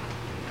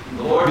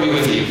 The Lord be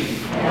with you.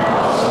 And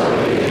also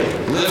with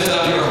you. Lift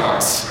up your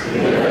hearts. We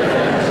lift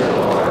them to the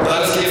Lord.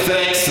 Let us give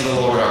thanks to the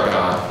Lord our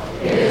God.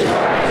 It is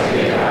right to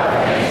give God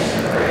thanks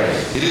and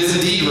praise. It is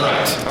indeed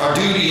right, our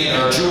duty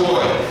and our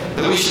joy,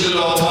 that we should at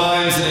all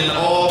times and in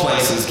all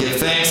places give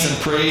thanks and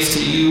praise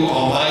to you,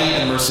 Almighty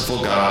and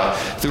merciful God,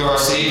 through our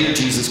Savior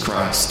Jesus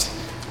Christ.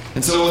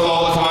 And so with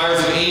all the choirs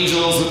of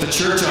angels, with the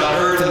church on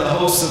earth and the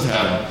hosts of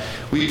heaven,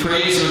 we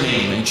praise your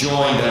name and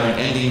join their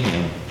unending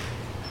hymn.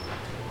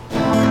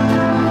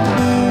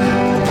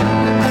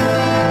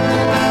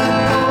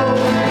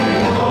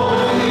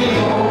 Holy,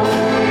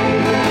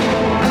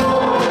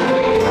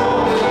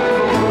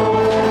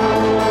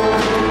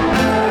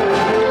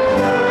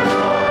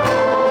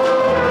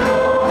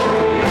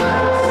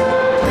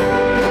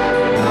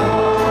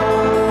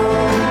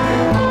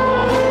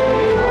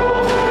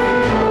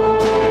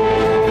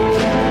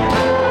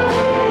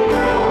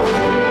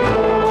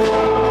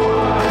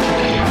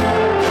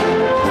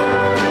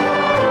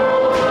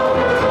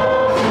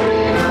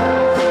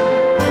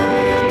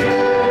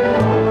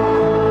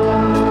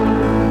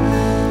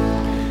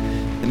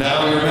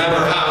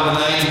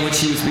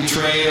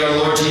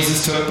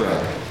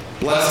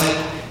 blessed it,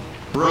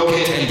 broke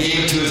it, and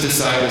gave it to his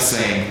disciples,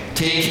 saying,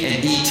 "Take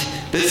and eat.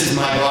 This is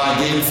my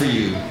body given for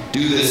you.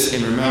 Do this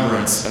in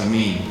remembrance of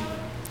me."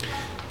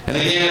 And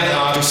again,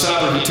 after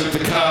supper, he took the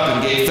cup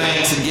and gave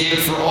thanks and gave it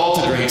for all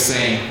to drink,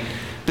 saying,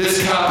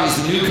 "This cup is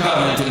the new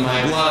covenant in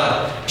my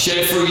blood,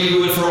 shed for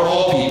you and for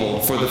all people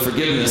for the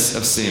forgiveness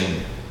of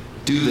sin.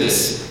 Do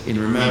this in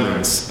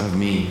remembrance of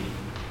me."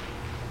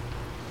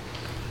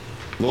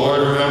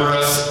 Lord, remember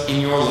us in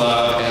your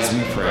love as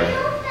we pray.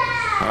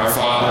 Our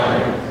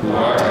Father, who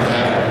art in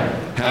heaven,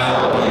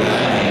 hallowed be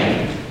thy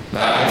name.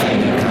 Thy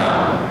kingdom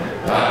come,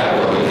 thy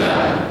will be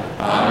done,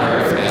 on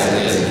earth as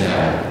it is in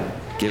heaven.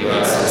 Give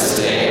us this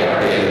day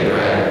our daily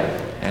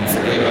bread, and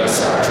forgive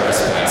us our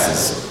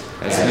trespasses,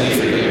 as we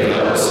forgive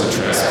those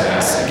who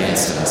trespass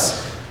against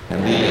us.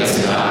 And lead us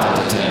not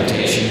into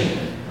temptation,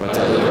 but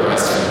deliver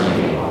us from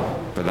evil.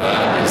 For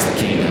thine is the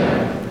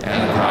kingdom,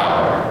 and the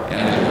power,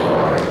 and the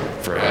glory,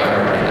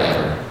 forever and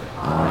ever.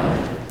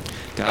 Amen.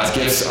 God's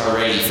gifts are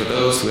ready for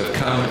those who have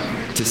come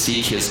to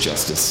seek his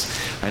justice.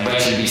 I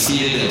invite you to be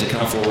seated and to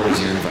come forward as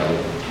you're invited.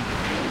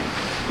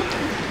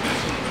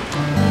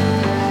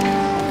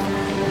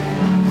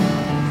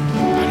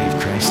 Body of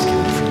Christ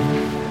given for you.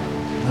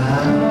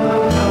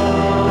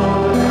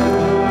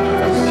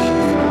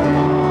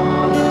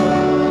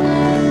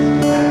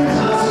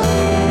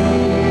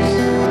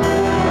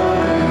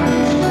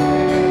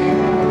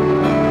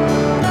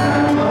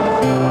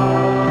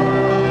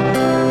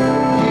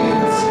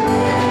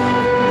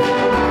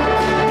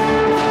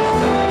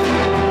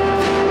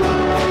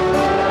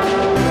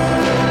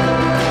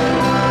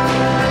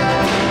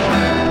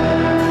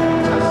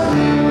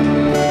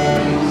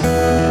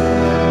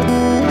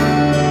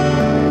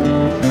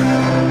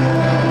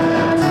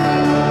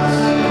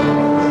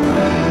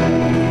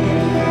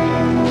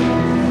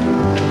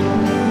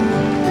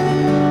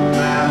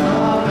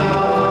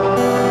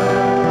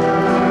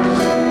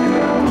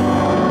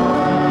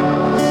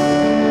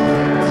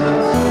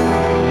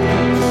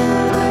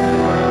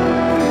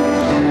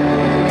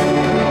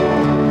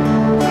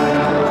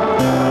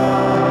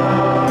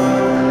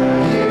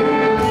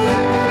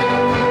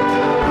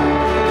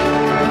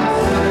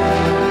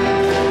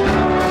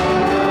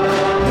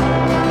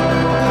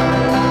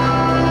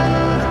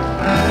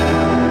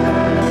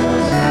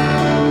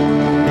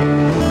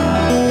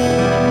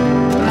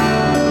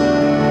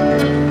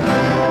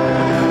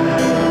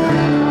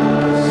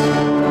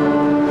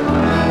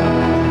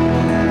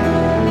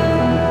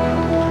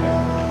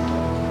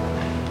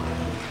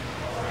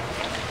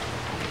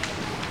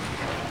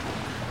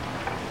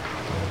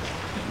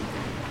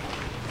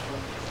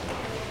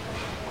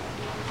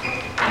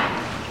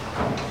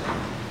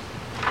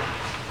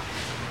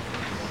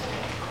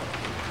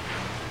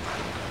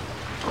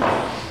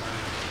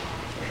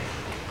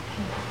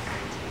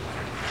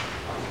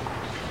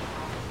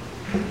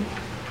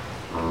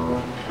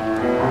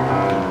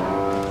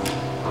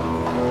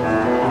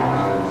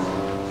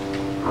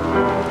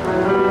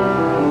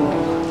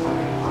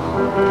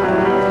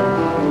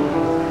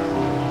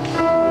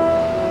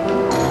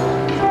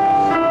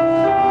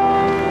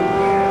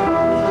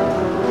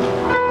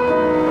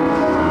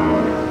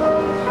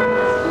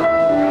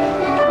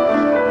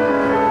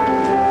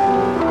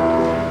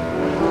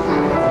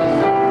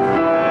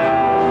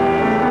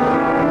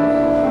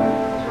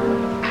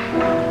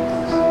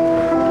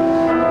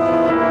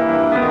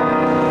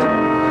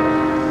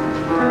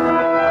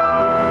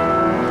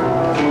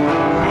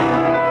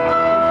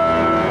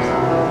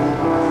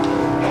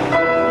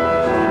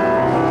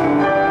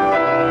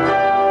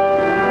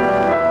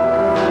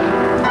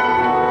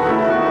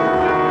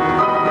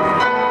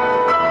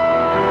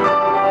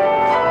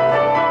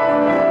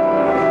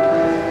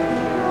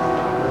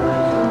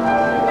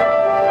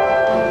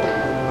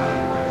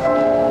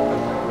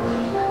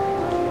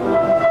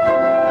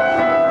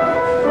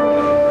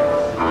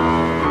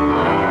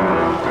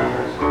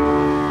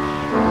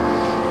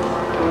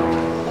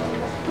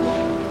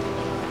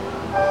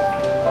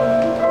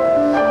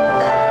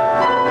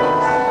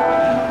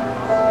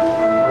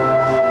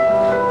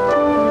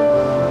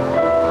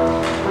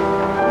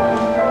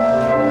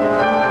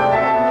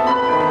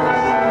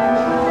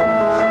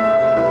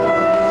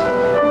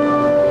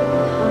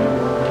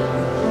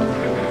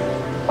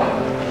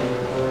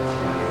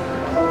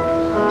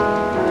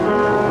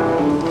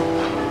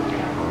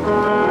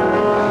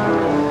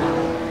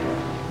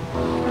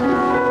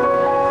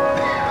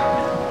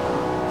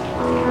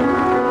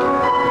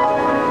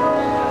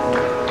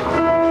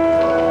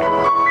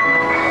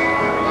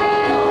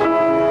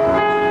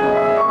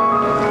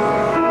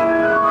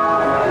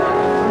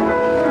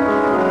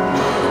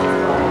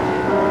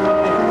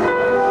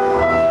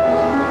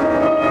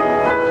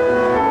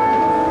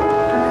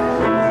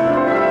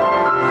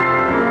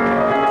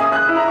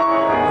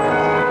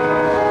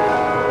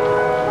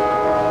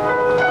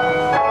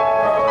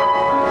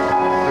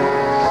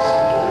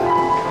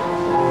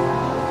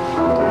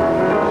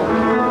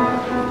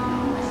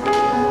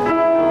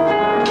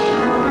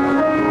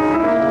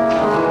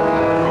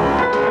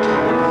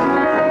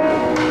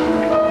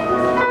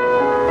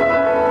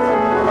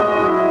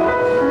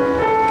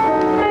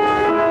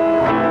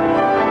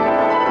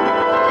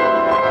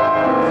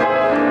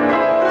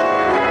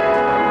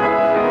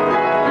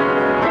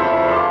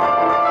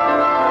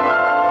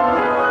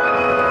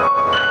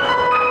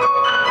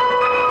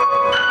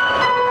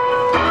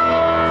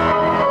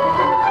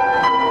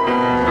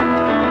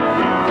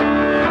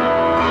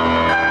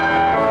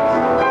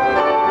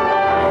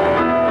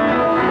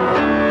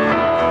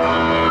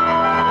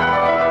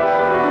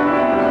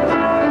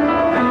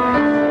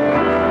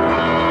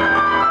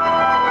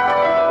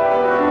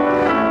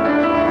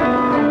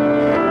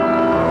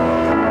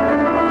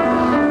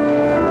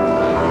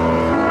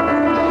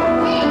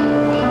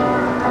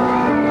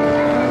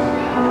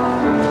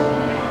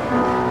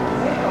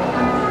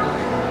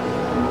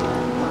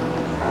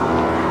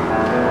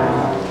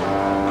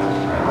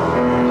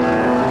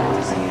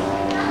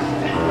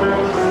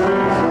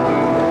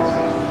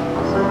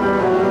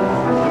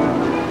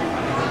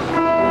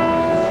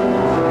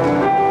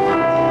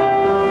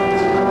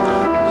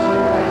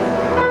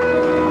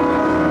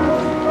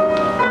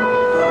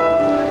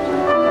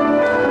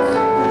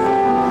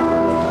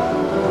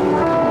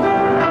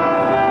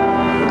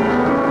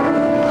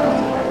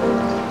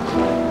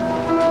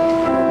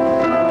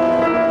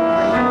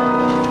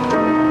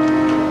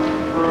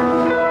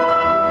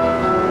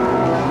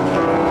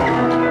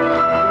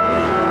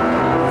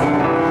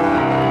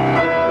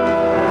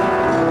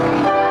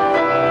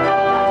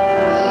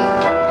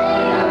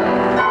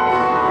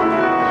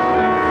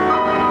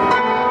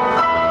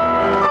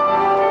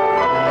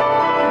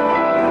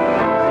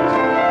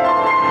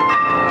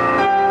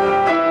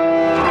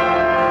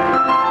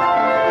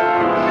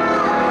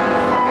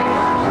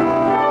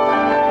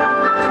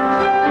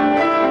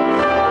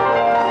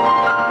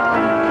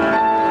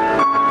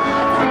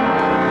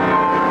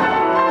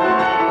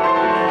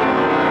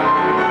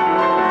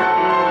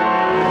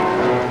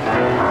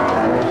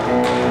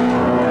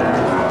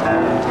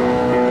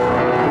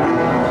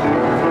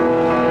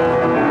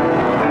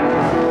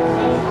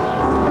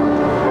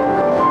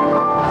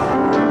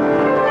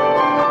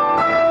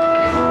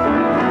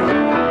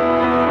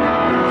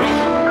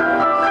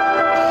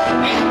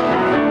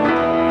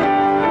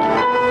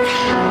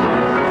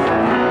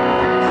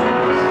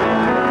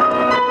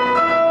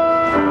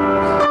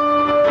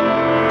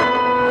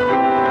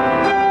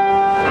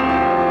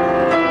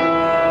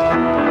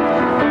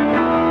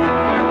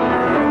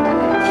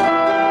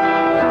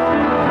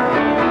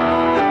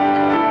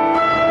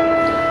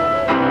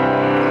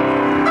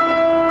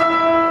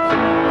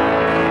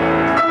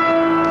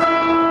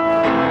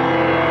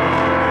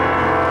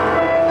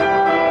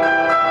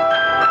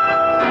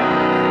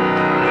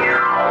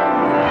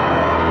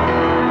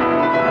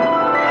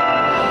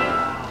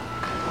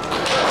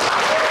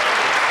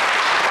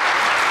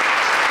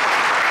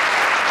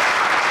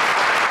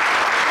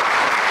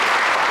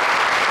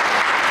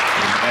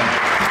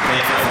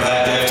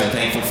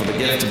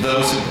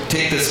 those who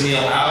take this meal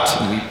out.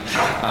 And we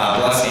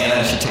bless Anna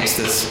as she takes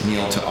this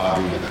meal to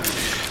Audrey.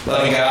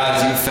 Loving God,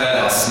 as you fed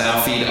us,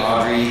 now feed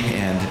Audrey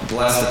and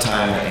bless the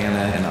time that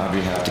Anna and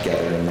Audrey have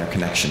together in their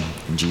connection.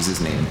 In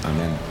Jesus' name,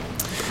 amen.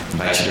 I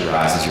invite you to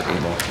rise as you're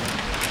able.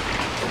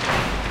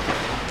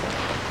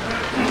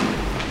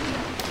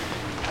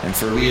 And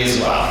for we as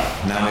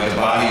well. Now may the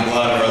body and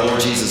blood of our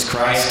Lord Jesus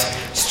Christ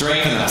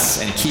strengthen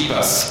us and keep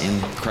us in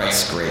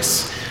Christ's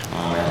grace.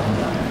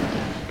 Amen.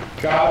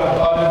 God of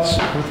abundance,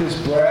 with his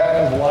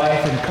bread of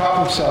life and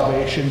cup of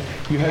salvation,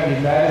 you have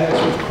united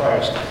us with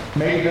Christ,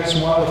 making us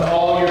one with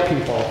all your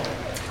people.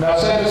 Now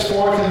send us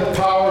forth in the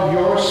power of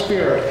your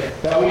Spirit,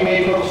 that we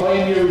may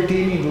proclaim your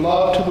redeeming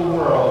love to the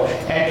world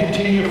and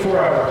continue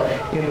forever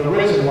in the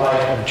risen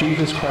life of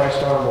Jesus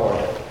Christ our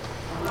Lord.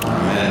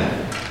 Amen.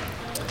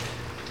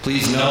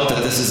 Please note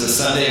that this is a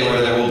Sunday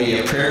where there will be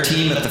a prayer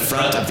team at the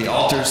front of the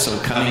altar, so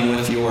coming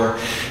with your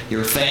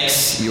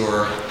thanks,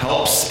 your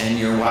helps, and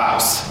your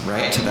wows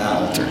right to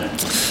that altar.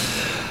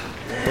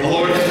 The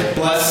Lord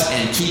bless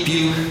and keep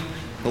you.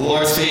 The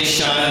Lord's face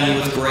shine on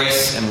you with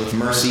grace and with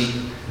mercy.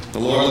 The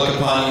Lord look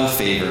upon you with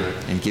favor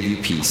and give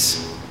you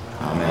peace.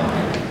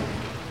 Amen.